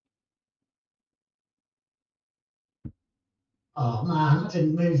 Oh man, that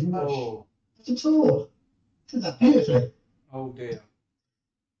didn't move much. Oh. Not at all. Did that beautifully. Oh dear.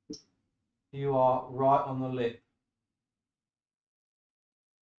 You are right on the lip.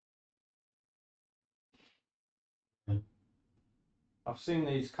 I've seen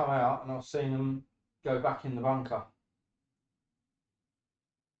these come out and I've seen them go back in the bunker.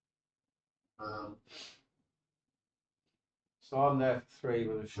 So I'm there for 3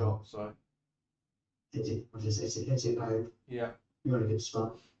 with a shot, so. Hit it. What is it? Hit it home. Yeah. You're in a good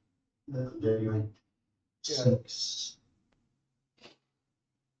spot. Anyway. Yeah. 6.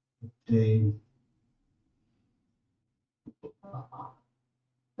 15.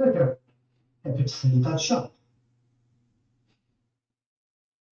 There we go. A particularly bad shot.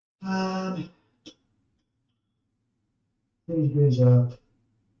 These goes up.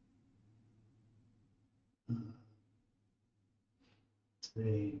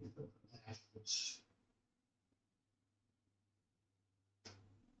 3.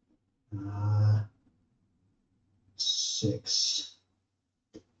 Left. 6.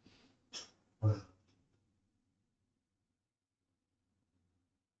 Well,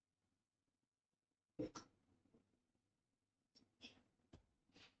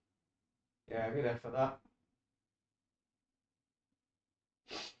 Yeah, good effort that.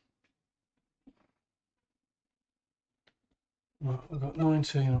 Well, we've got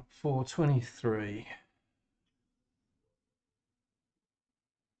 19 up 4, 23.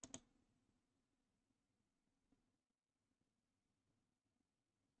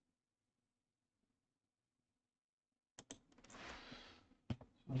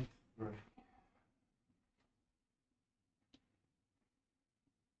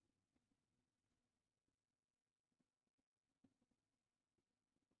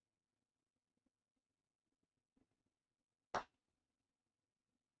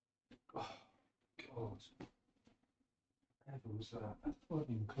 God. Ever was that? That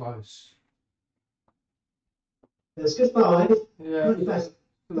wasn't even close. It's good five. Yeah. Not your best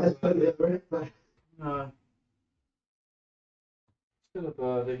put you over it, but No. Still a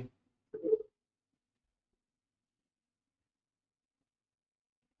birdie.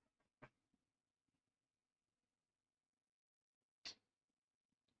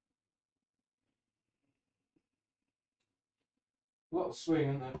 A lot of swing,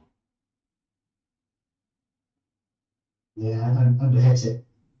 isn't there? yeah, underhit it.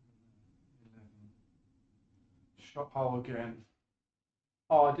 Shot hole again.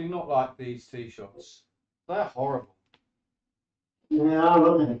 Oh, I do not like these tee shots. They're horrible. Yeah,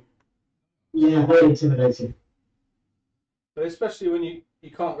 aren't they? Yeah, very intimidating. But especially when you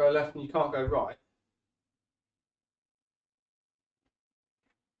can't go left and you can't go right.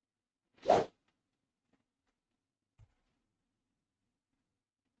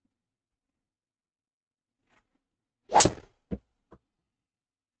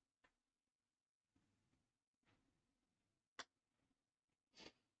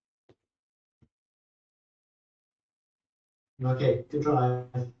 Okay, good try.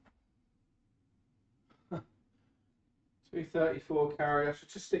 234 carry. I should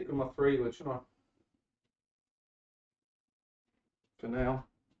just stick with my 3-wood, shouldn't I? For now.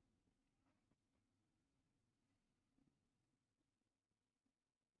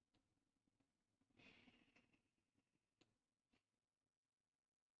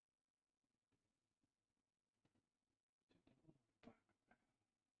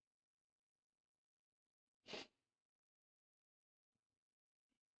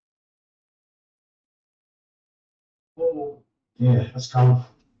 Oh, Yeah, that's calm.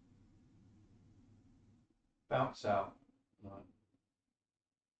 bounce out. Right.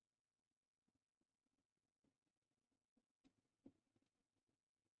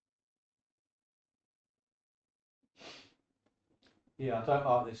 Yeah, I don't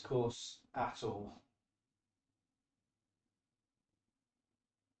like this course at all.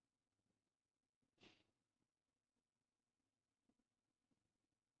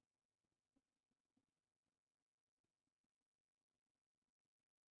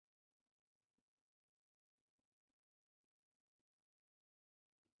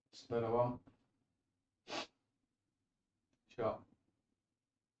 It's a better one. Shot.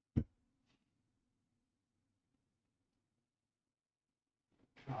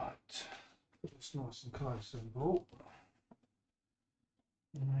 Right. It's nice and close to the ball.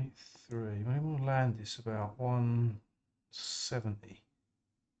 183. Maybe we'll land this about 170.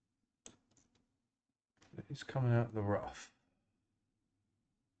 It's coming out of the rough.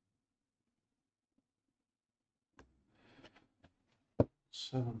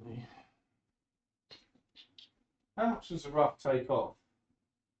 '70. How much does the rough take off?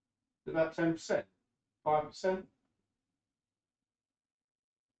 About 10%? 5%?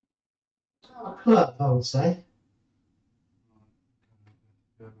 A club, I would say.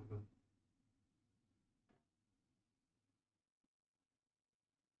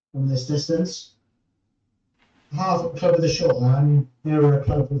 From this distance. Half a club with a short line, nearer a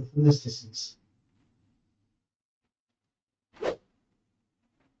club from this distance.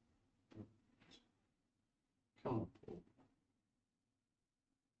 Come on.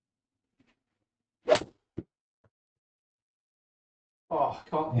 Oh, I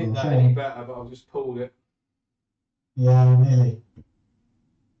can't hit that any better, but I've just pulled it. Yeah, nearly.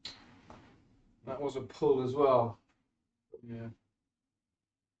 That was a pull as well. Yeah.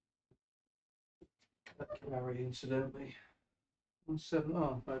 That carry, incidentally. 170.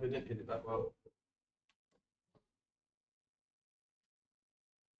 Oh, maybe I didn't hit it that well.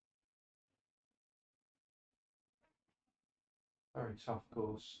 Very tough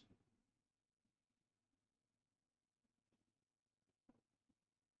course.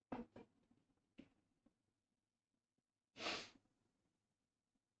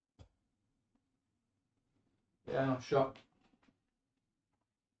 Yeah, not shot.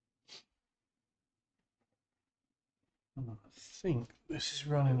 I think this is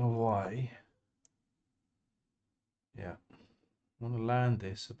running away. Yeah. I want to land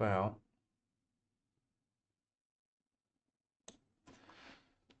this about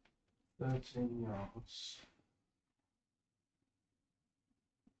 13 yards.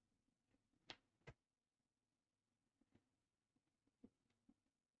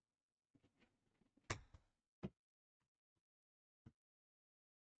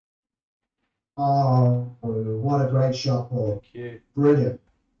 Oh, what a great shot, Paul. Thank you. Brilliant.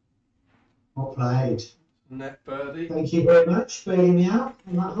 Well played. Net birdie. Thank you very much for bailing me out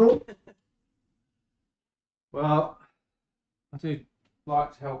on that hole. Well, I do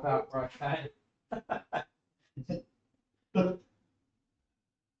like to help out where I can.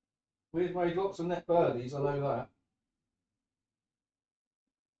 We've made lots of net birdies, I know that.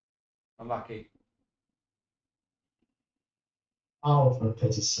 Unlucky. Oh, for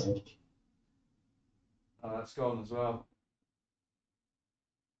pity's sake. Oh, that's gone as well.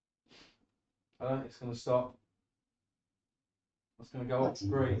 It's going to stop. It's going to go off the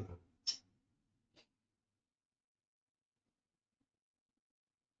green.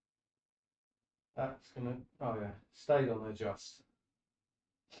 That's going to, oh yeah, stayed on there just.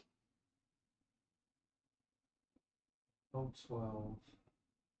 Hole 12.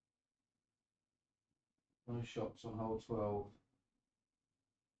 No shots on hole 12.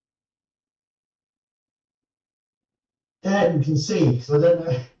 Yeah, you can see, so I don't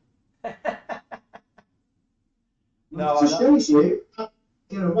know. No, it just shows you,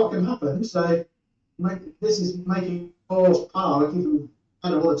 what can happen. So this is making balls par like even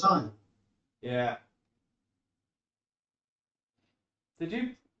better all the time. Yeah. Did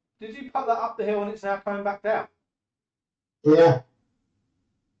you put that up the hill and it's now coming back down? Yeah.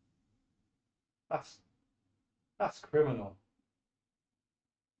 That's criminal.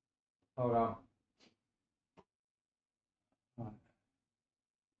 Hold on. Right.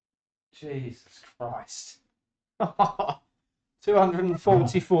 Jesus Christ.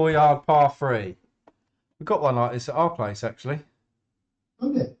 244-yard par 3. We've got one like this at our place, actually.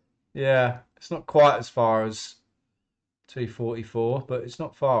 Okay. Yeah, it's not quite as far as 244, but it's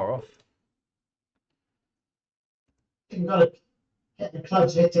not far off. You've got to get the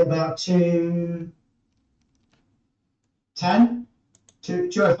clubs hit to about 210,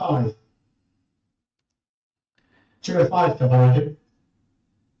 205. 205 club, I reckon.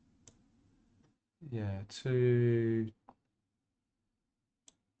 Yeah,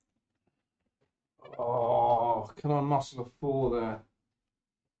 Oh, can I muscle a 4 there?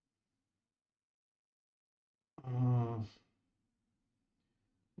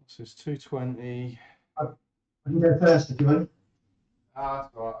 This is 220. I can go first if you want.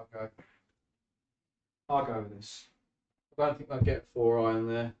 That's all right, I'll go with this. I don't think I'll get 4 iron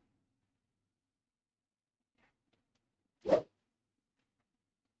there.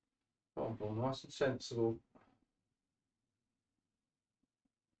 Come on, ball, nice and sensible.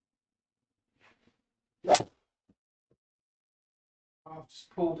 I've just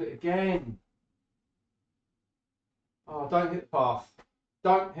pulled it again. Oh, don't hit the path.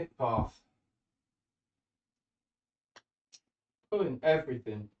 Don't hit the path. Pulling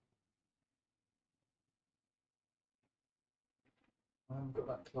everything. I haven't got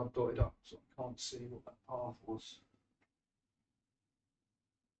that club dotted up, so I can't see what that path was.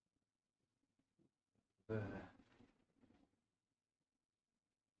 There.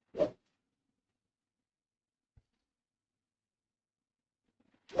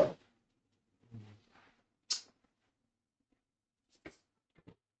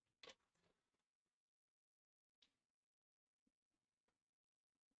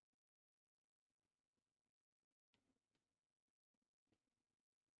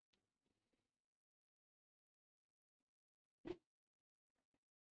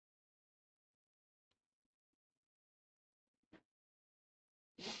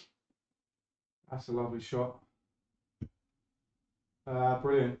 That's a lovely shot.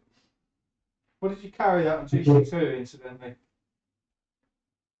 Brilliant. What did you carry that on GC2, incidentally?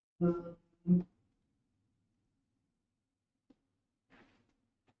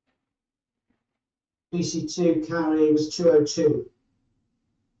 BC2 carry was 202.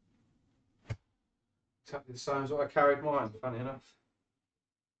 Exactly the same as what I carried mine, funny enough.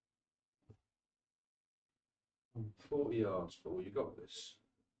 40 yards, Paul, you got this.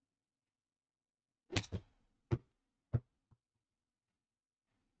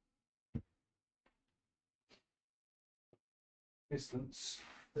 Distance.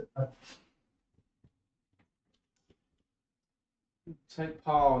 Take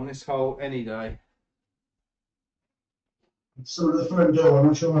par on this hole any day. Someone at the front door, I'm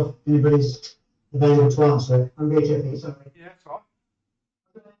not sure if anybody's available to answer. I'm going to check it, sorry. Yeah, that's right.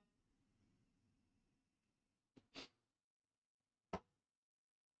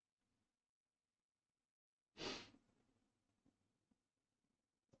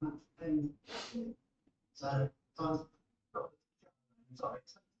 So, sorry.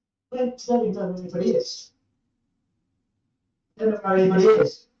 Don't tell me where anybody is. I don't know where anybody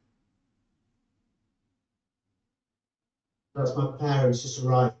is. That's my parents just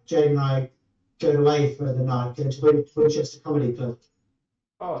arrived. Jane and I going away for the night, going to Winchester Comedy Club.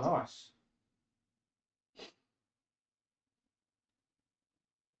 Oh, nice.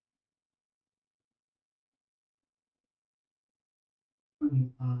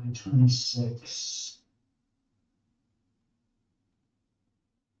 25, 26.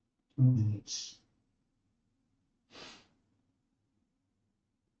 28.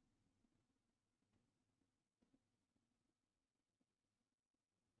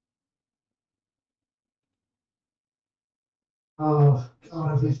 Oh,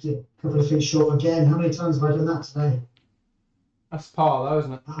 God, I've left it a couple of feet short again. How many times have I done that today? That's par though,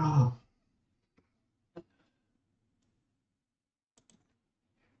 isn't it? Oh,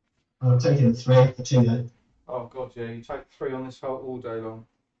 I've taken a 3 for 2 though. Oh god, yeah, you take 3 on this hole all day long.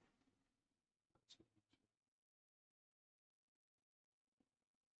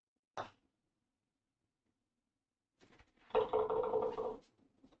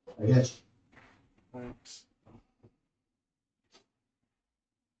 Yes. Thanks.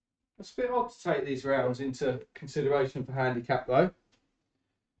 It's a bit odd to take these rounds into consideration for handicap though,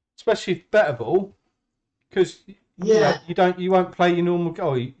 especially if better ball, because Yeah. you won't play your normal.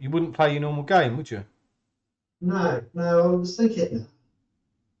 Oh, you wouldn't play your normal game, would you? No, I was thinking that.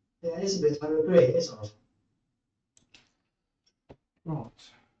 Yeah, it is a bit, I agree, it is odd. Right.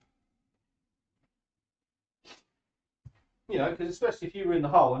 You know, because especially if you were in the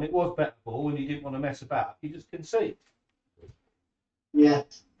hole and it was better ball and you didn't want to mess about, you just concede. Yeah.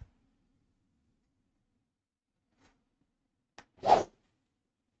 Come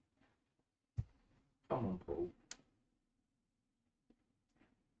on, Paul.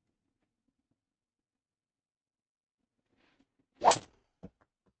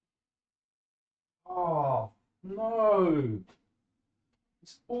 Oh, no.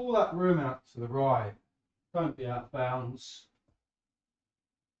 It's all that room out to the right. Don't be out of bounds.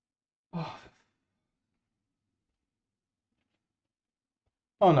 Oh,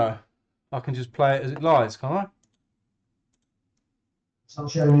 oh no. I can just play it as it lies, can't I? It's not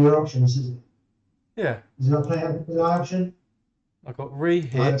showing you your options, is it? Yeah. Is it not playing with the option? I got Oh,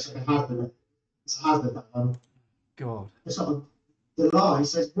 re-hit. it's like a hazard. It's a hazard, that one. God. It's not, the lie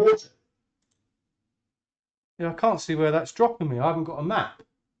says water. Yeah, I can't see where that's dropping me. I haven't got a map.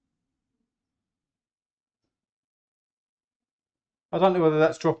 I don't know whether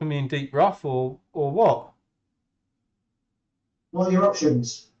that's dropping me in deep rough or what. What are your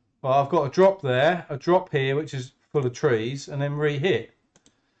options? Well, I've got a drop there, a drop here, which is full of trees, and then re-hit.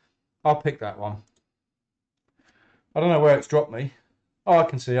 I'll pick that one. I don't know where it's dropped me. Oh, I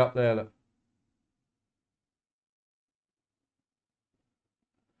can see up there, look.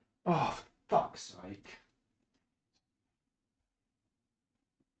 Oh, for fuck's sake.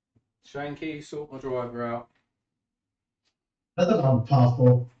 Shanky, sort my driver out. Another one, par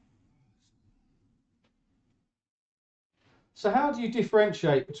 4. So how do you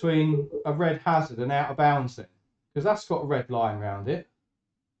differentiate between a red hazard and out of bounds then? Because that's got a red line around it.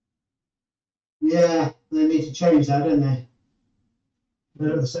 Yeah, they need to change that, don't they?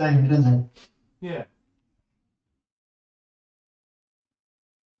 They're the same, don't they? Yeah.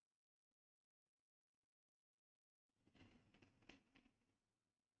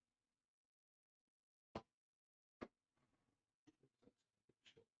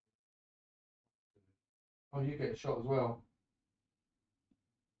 Oh, you get a shot as well.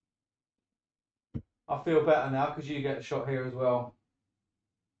 I feel better now because you get a shot here as well.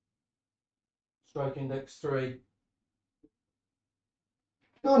 Stroke index 3.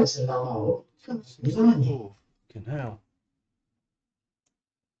 God, it's a long hole. Isn't it? Oh, fucking hell.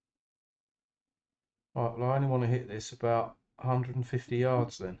 Right, well, I only want to hit this about 150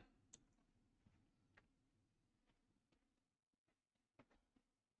 yards then.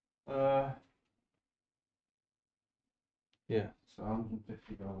 Yeah, so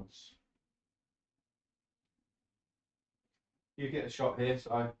 150 yards. You get a shot here,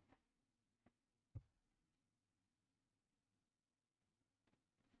 so.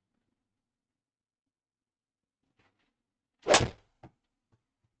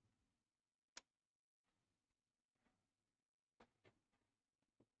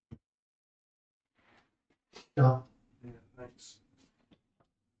 No. Yeah, thanks.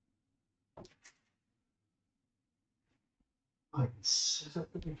 Nice. Is that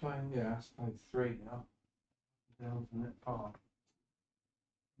could be playing? Yeah, it's playing 3 now. Down from that part.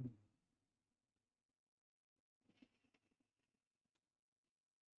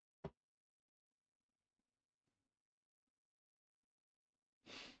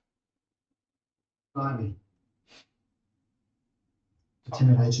 Blimey.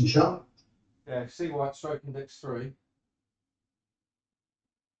 Intimidating shot. Yeah, see white stroke index 3.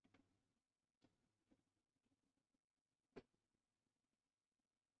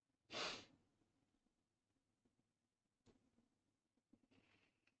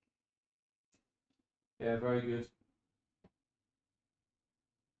 Yeah, very good.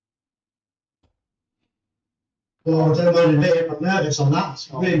 Oh, I don't mind admitting I'm nervous on that.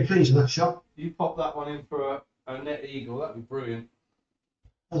 I'm really pleased with that shot. You pop that one in for a net eagle, that'd be brilliant.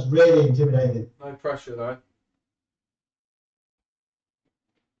 That's really intimidating. No pressure though.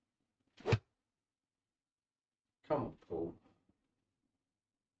 Come on, Paul.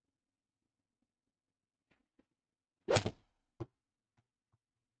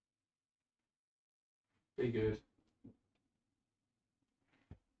 Be good.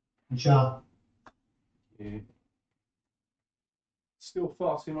 And sharp. Yeah. Still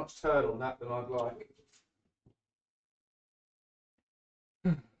far too much turn on that than I'd like.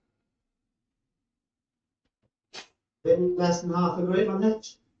 Bit less than half a grid on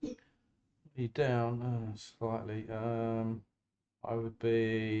it. Be down slightly. I would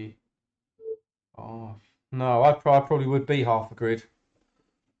be half. No, I probably would be half a grid.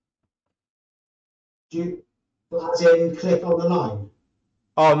 Do you, as in click on the line?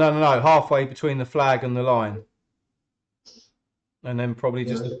 Oh no, halfway between the flag and the line, and then probably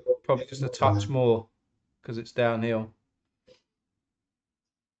just a touch more because it's downhill.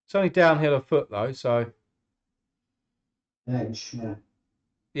 It's only downhill a foot though, so Edge, yeah.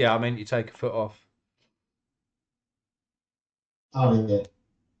 yeah, I mean you take a foot off. Oh, yeah.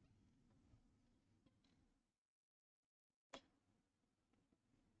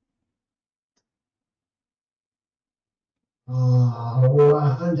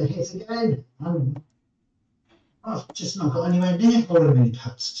 Oh, under hit again. I've just not got anywhere near holding me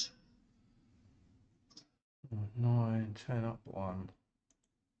past. 9, 10 up 1.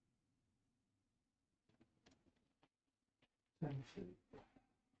 10 feet.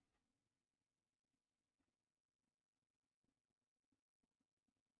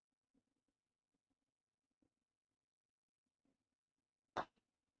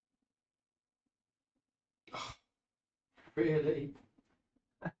 Really?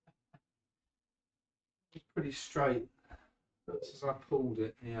 It's pretty straight. That's as I pulled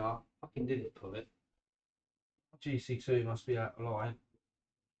it. Yeah, I fucking didn't pull it. GC2 must be out of line.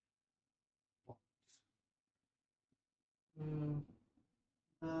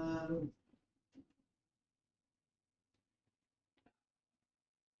 Um,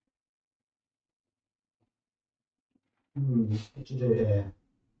 what to do here?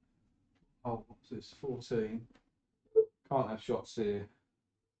 Oh, what's this? 14. Can't have shots here.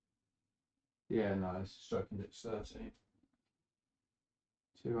 Yeah, no, it's stroking it 13.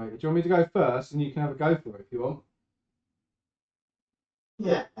 280. Do you want me to go first and you can have a go for it if you want?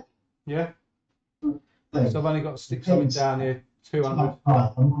 Yeah. Yeah? Thanks. So I've only got to stick something down here. 200.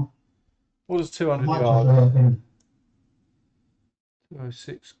 What does 200 might yards? try to open.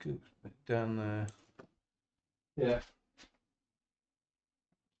 206 down there. Yeah.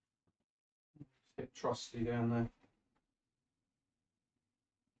 Hit trusty down there.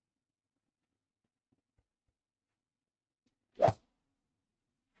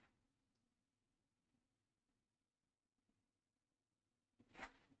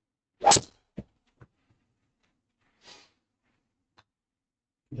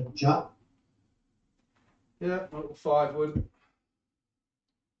 Little jump. Yeah, a little 5 wood.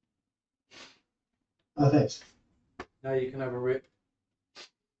 Perfect. Now you can have a rip.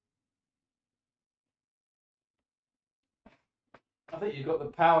 I think you've got the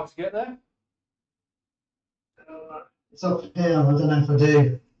power to get there. It's uphill. I don't know if I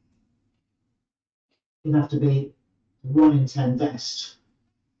do. You'd have to be 1 in 10 best.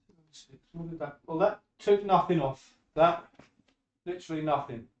 What did that? Well, that took nothing off. That literally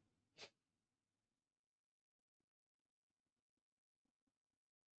nothing.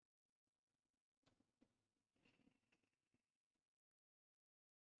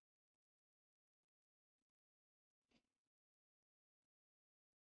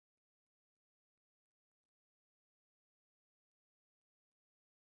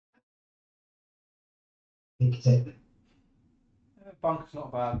 You can take Bunker's not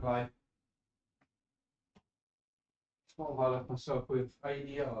a bad play. What have I left myself with?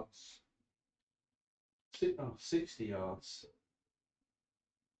 80 yards. 60 yards.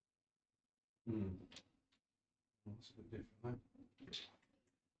 That's a bit different,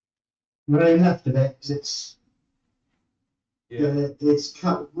 Running left of it because it's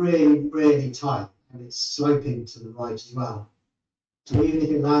cut really, really tight and it's sloping to the right as well. So even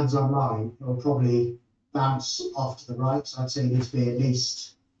if it lands on mine, it'll probably bounce off to the right. So I'd say it needs to be at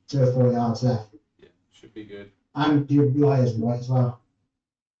least 3 or 4 yards left. Yeah, should be good. And your wires right as well.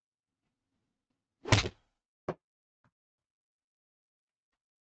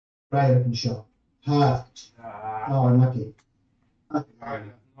 Great open shot. Perfect. Oh, I'm lucky. 9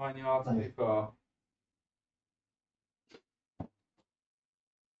 yards too far.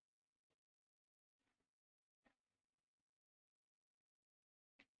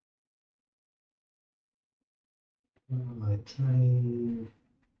 Right, 3,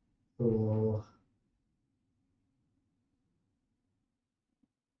 4,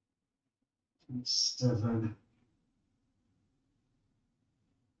 7,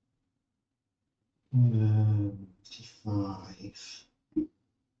 55.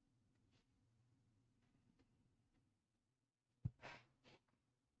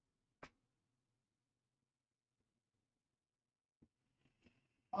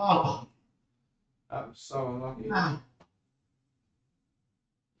 Oh, That was so unlucky. man.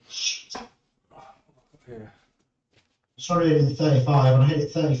 Yeah. Sorry, I hit it 35 and I hit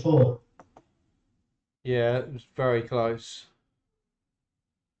it 34. Yeah, it was very close.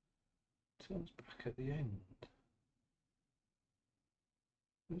 Turns back at the end.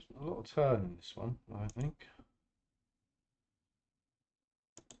 There's a lot of turn in this one, I think.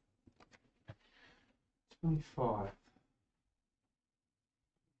 25.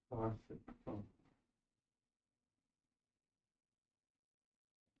 5.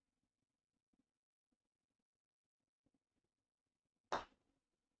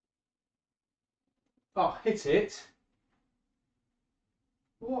 Oh, hit it.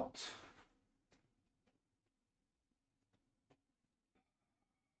 What?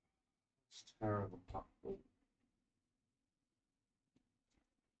 It's terrible.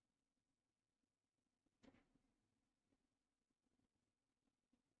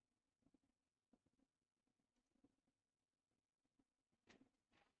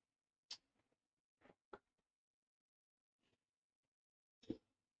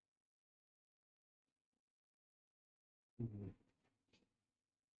 Mm.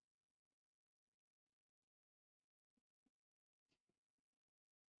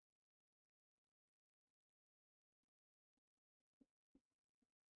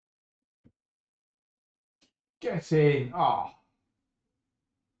 Get in. Ah, oh,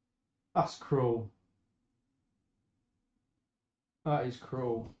 that's cruel. That is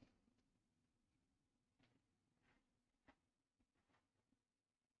cruel.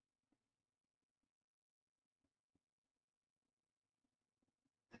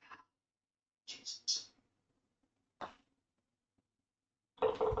 Jesus.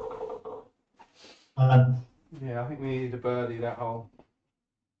 Yeah, I think we needed a birdie that hole.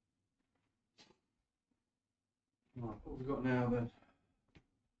 Right, what have we got now then?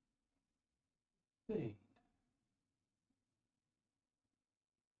 See.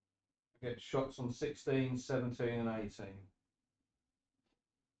 I get shots on 16, 17 and 18.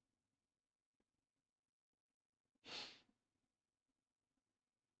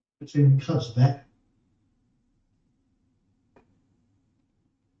 Between clubs a bit.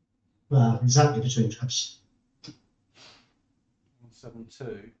 Well, exactly between clubs.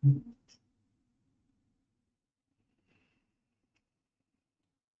 7-2.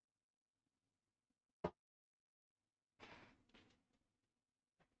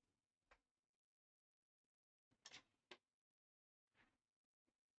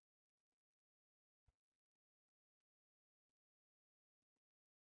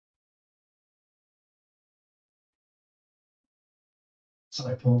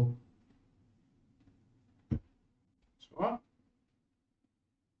 Sorry, Paul. That's all right.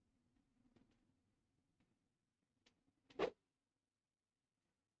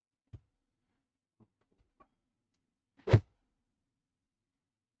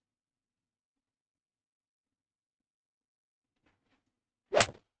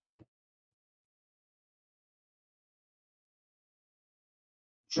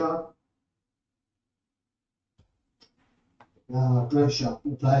 Shot. Great shot.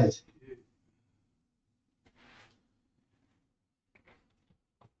 Well played.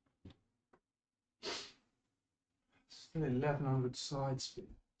 Still 1100 side spin.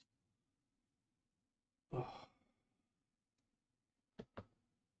 Oh.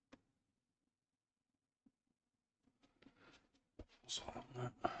 Sorry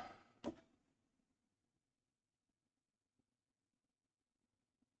on that.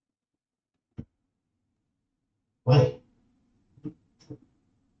 Wait.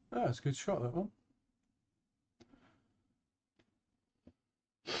 Oh, it's a good shot, that one.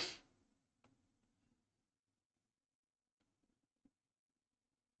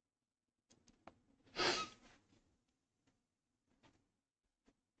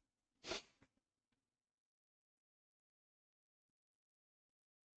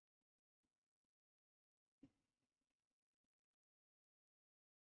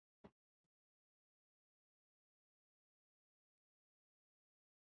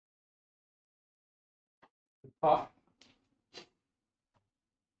 Good putt.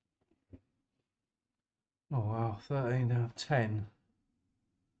 Oh wow, 13 out of 10.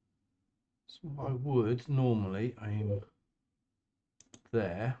 It's So I would normally aim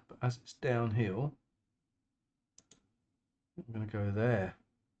there, but as it's downhill, I'm going to go there.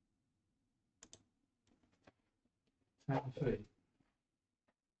 10 feet.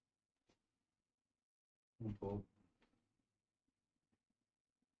 Ball.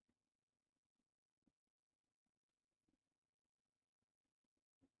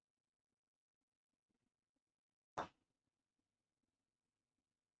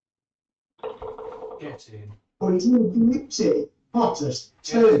 Get in. Oh, he's in beauty. Hottest.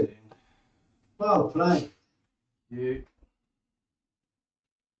 Get 2. in. Well played. You.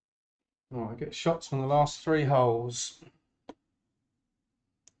 Right, get shots from the last 3 holes.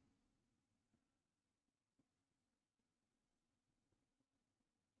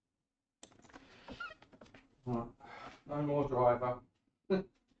 Right. No more driver.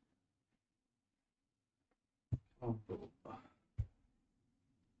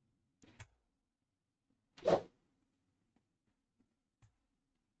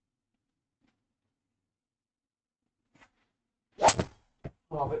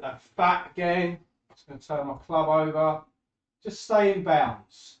 Oh, I'll hit that fat again. Just going to turn my club over. Just stay in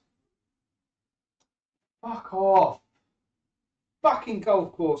bounds. Fuck off. Fucking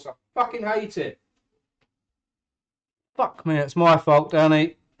golf course. I fucking hate it. Fuck me, it's my fault,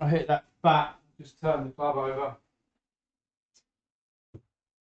 Danny. I hit that fat. Just turn the club over.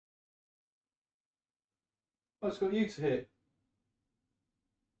 Oh, it's got you to hit.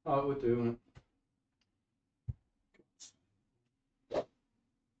 Oh, it would do, wouldn't it?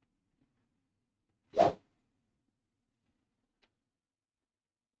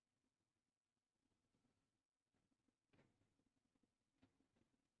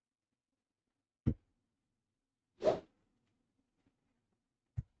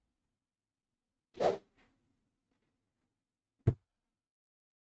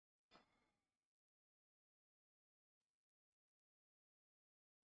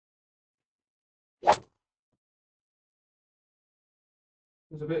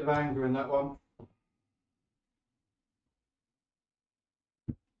 There's a bit of anger in that one.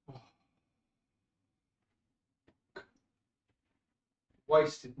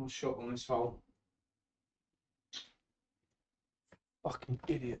 Wasted my shot on this hole. Fucking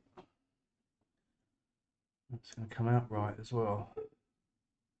idiot. That's going to come out right as well.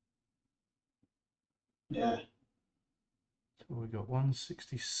 Yeah. So we got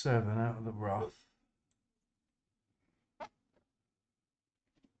 167 out of the rough.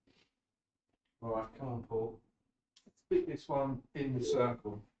 All right, come on, Paul. Let's pick this one in the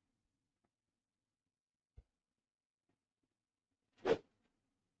circle.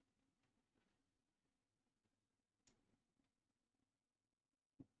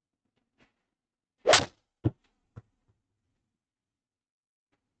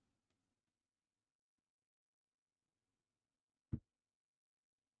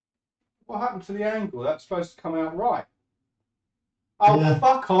 What happened to the angle? That's supposed to come out right. Oh, Yeah.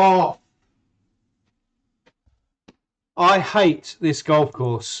 fuck off. I hate this golf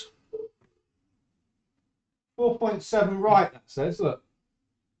course. 4.7 right, that says, look.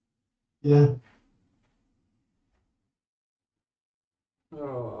 Yeah.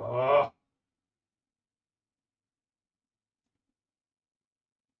 Oh.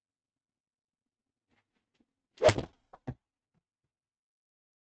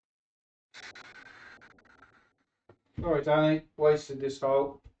 Sorry, Danny. Wasted this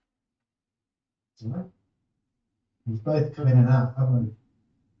hole. All right. We've both come in and out, haven't we?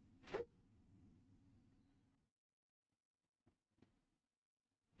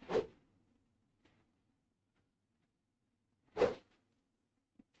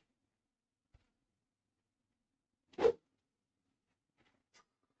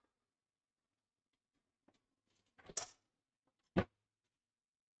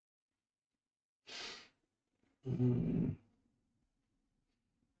 Mm.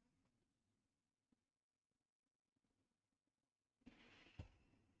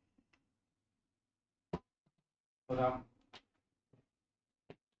 But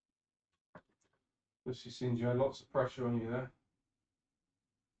this seems you had lots of pressure on you there.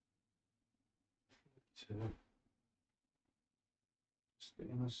 2. Just get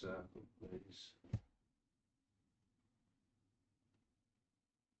in the circle, please.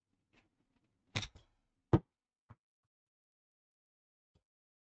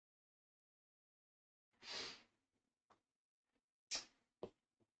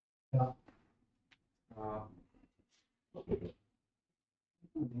 Yeah.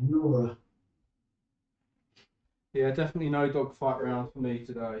 Nora. Yeah, definitely no dogfight round for me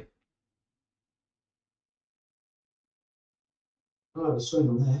today. I'll have a swing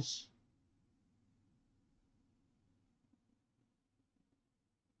on this.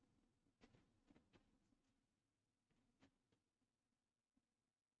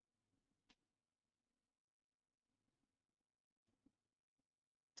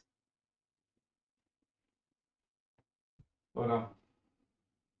 Well done.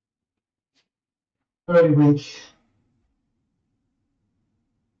 Very weak.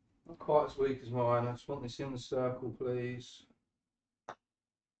 Not quite as weak as mine. I just want this in the circle, please.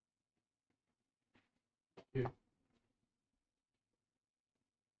 Yeah.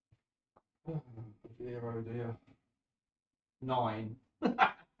 Oh dear, oh dear. 9.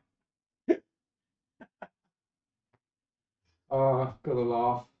 Oh, gotta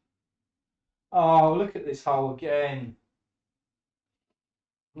laugh. Oh, look at this hole again.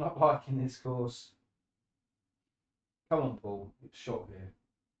 I'm not liking this course. Come on, Paul. It's shot here.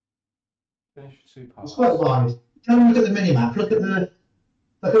 Finish 2 It's parts. quite wide. Don't look at the mini map. Look at the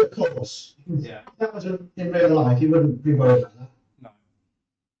course. Yeah. If that was in real life, you wouldn't be worried about that. No.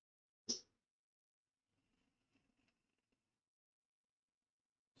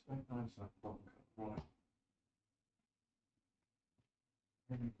 Right.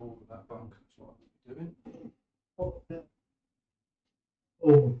 Moving forward with that bunker. That's what I'm doing. Oh, yeah.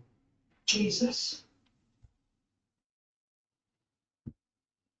 Oh, Jesus.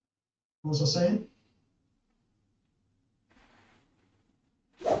 What was I saying?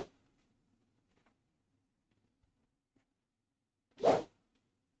 Aim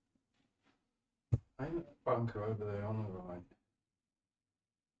at the bunker over there on the right.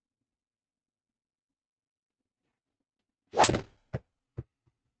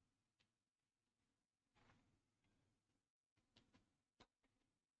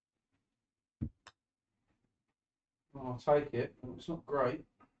 I'll take it. It's not great.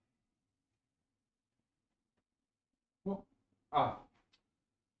 What? Ah.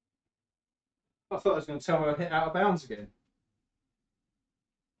 I thought I was going to tell me I hit out of bounds again.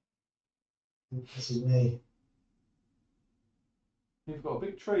 This is me. You've got a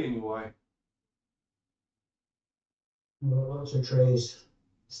big tree in your way. Lots of trees.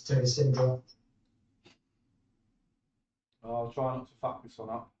 Let's take a sim drop. I'll try not to fuck this one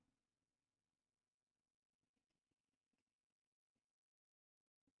up.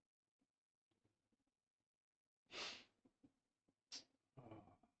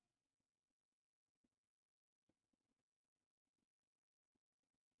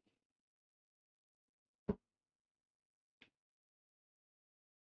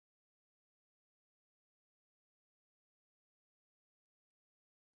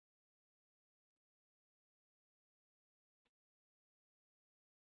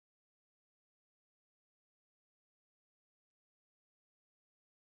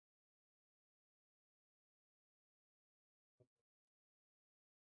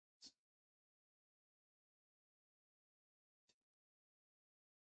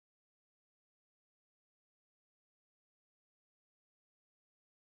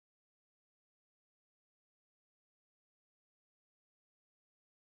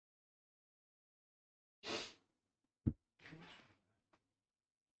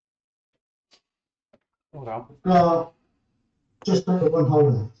 Well done. Just over one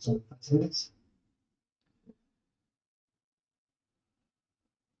hole there, so that's it.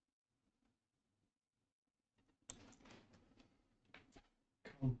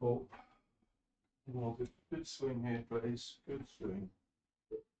 Come on, Paul. Oh, good swing here, please. Good swing.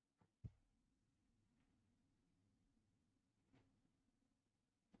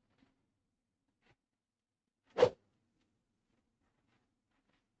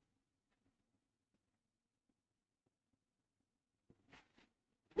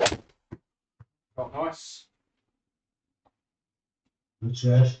 Got nice. Good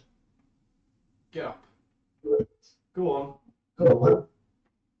shot. Get up. Go on. Go on.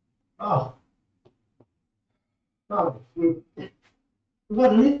 Oh. Oh. We've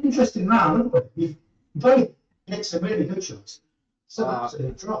had an interesting round, haven't we? You've both hit some really good shots. Some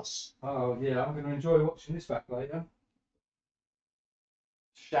absolute dross. Oh, yeah, I'm going to enjoy watching this back later.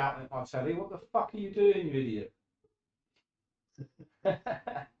 Shouting at my telly, what the fuck are you doing, you idiot?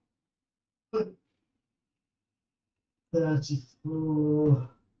 34,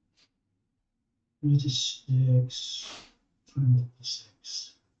 36,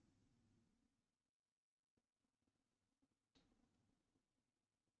 26.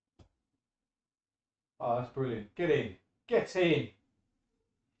 Oh, that's brilliant. Get in. Get in.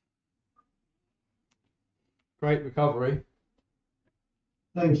 Great recovery.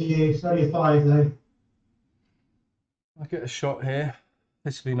 Thank you. 35 though. I'll get a shot here.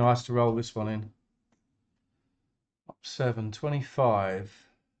 This would be nice to roll this one in. Up 7, 25.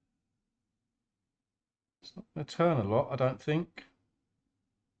 It's not going to turn a lot, I don't think.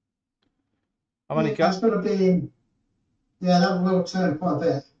 That's going to be, yeah, that will turn quite a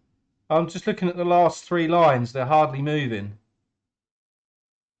bit. I'm just looking at the last 3 lines. They're hardly moving.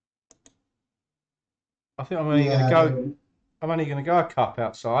 I think I'm only going to go. I'm only going to go a cup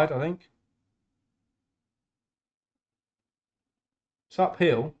outside, I think. It's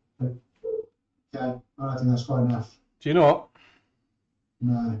uphill. Yeah, I think that's quite enough. Do you not?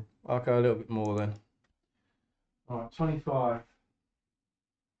 No. I'll go a little bit more then. All right, 25.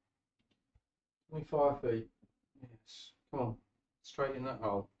 25 feet. Yes. Come on. Straight in that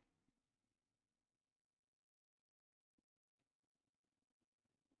hole.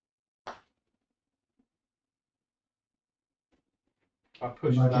 I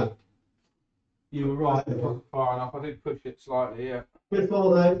pushed that. You were right, it wasn't far enough. I did push it slightly, yeah. Good ball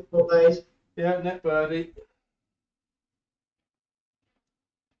though, well played. Yeah, net birdie.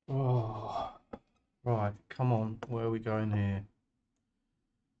 Oh, right, come on. Where are we going here?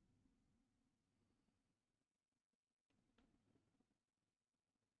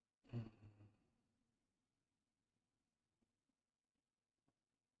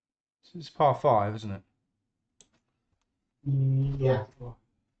 This is par 5, isn't it? Yeah.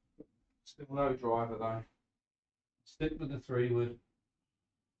 Still no driver though. Stick with the 3-wood.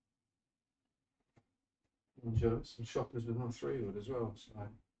 And some shoppers with my 3-wood as well. So.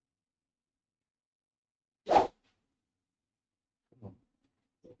 Come on.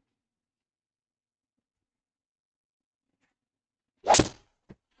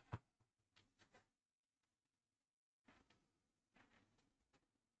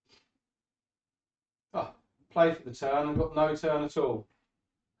 Oh, play for the turn and got no turn at all.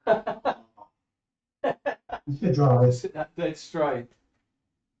 Good drive. Sit that dead straight.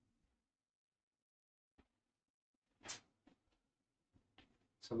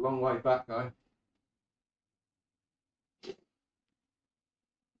 It's a long way back though.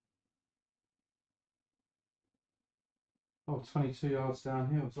 Oh, 22 yards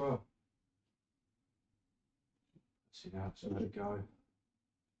downhill as well. Let's see now, it's ready to go.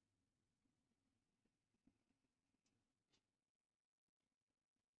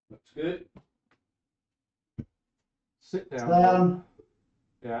 Looks good. Sit down.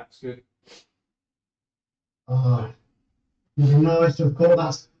 Yeah, it's good. Oh, it would be nice to have got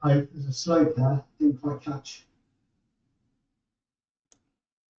that slope. There's a slope there, didn't quite catch.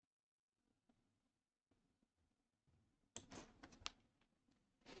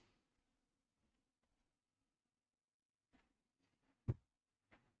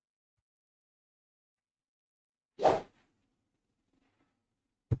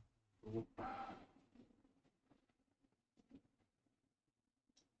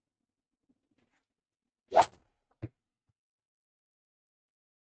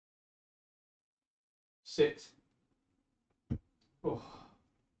 Sit. Oh,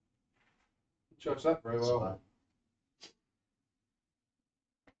 judge that very well. Right.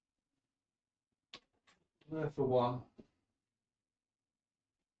 There for one.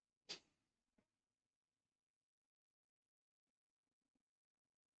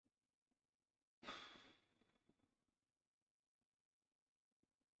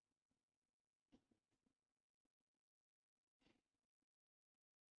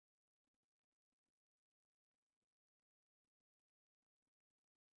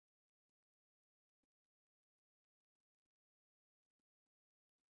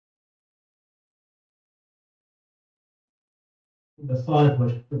 The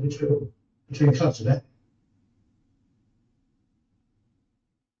 5-wood, between clubs a bit.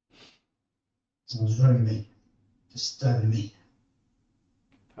 Someone's ringing me, disturbing me.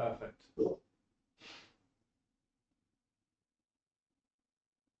 Perfect.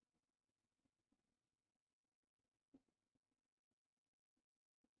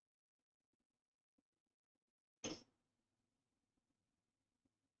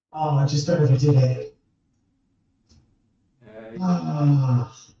 Oh, I just overdid it. Yeah,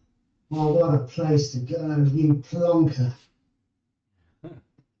 Ah, oh, what a place to go, you plonker.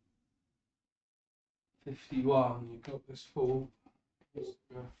 51. You've got this full. It's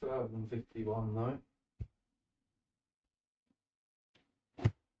further than 51 though.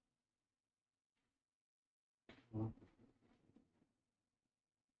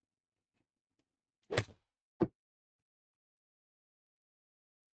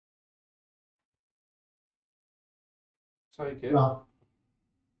 Take it. Right.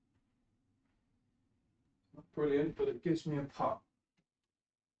 Not brilliant, but it gives me a putt.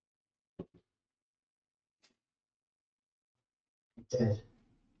 Dead.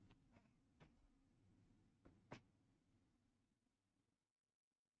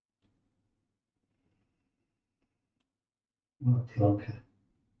 What a plonker.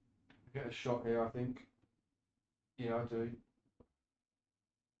 Get a shot here, I think. Yeah, I do.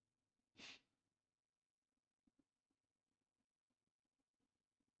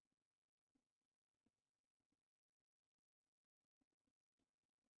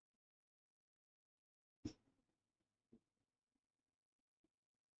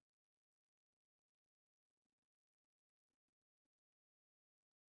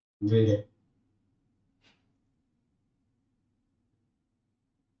 Read it.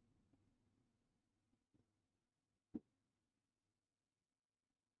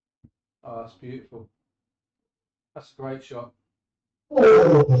 Oh, that's beautiful. That's a great shot.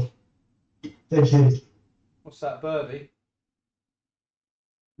 Oh, thank you. What's that, birdie?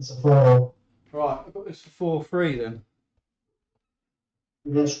 It's a 4. Right, I've got this for 4-3 then.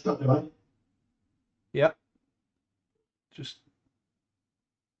 Yeah, struck it, right? Yep. Just.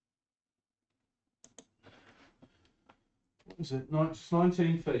 What is it? It's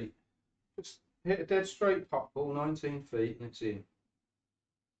 19 feet. Just hit a dead straight putt ball, 19 feet, and it's in.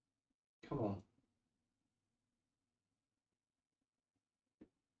 Come on.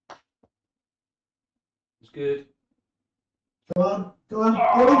 It's good. Go on, go on, go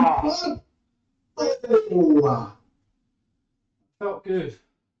on, go on. Oh. Felt good.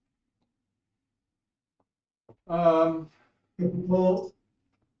 Well,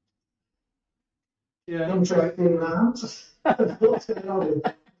 Yeah. interesting round. What's going on?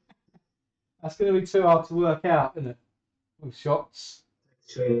 That's going to be too hard to work out, isn't it? With shots.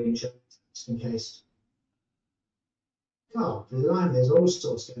 Just in case. Oh, blimey, there's all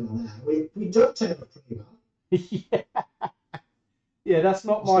sorts going on there. We dovetail pretty well. Yeah. Yeah, that's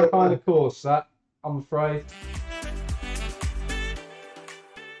not my kind of course, that, I'm afraid.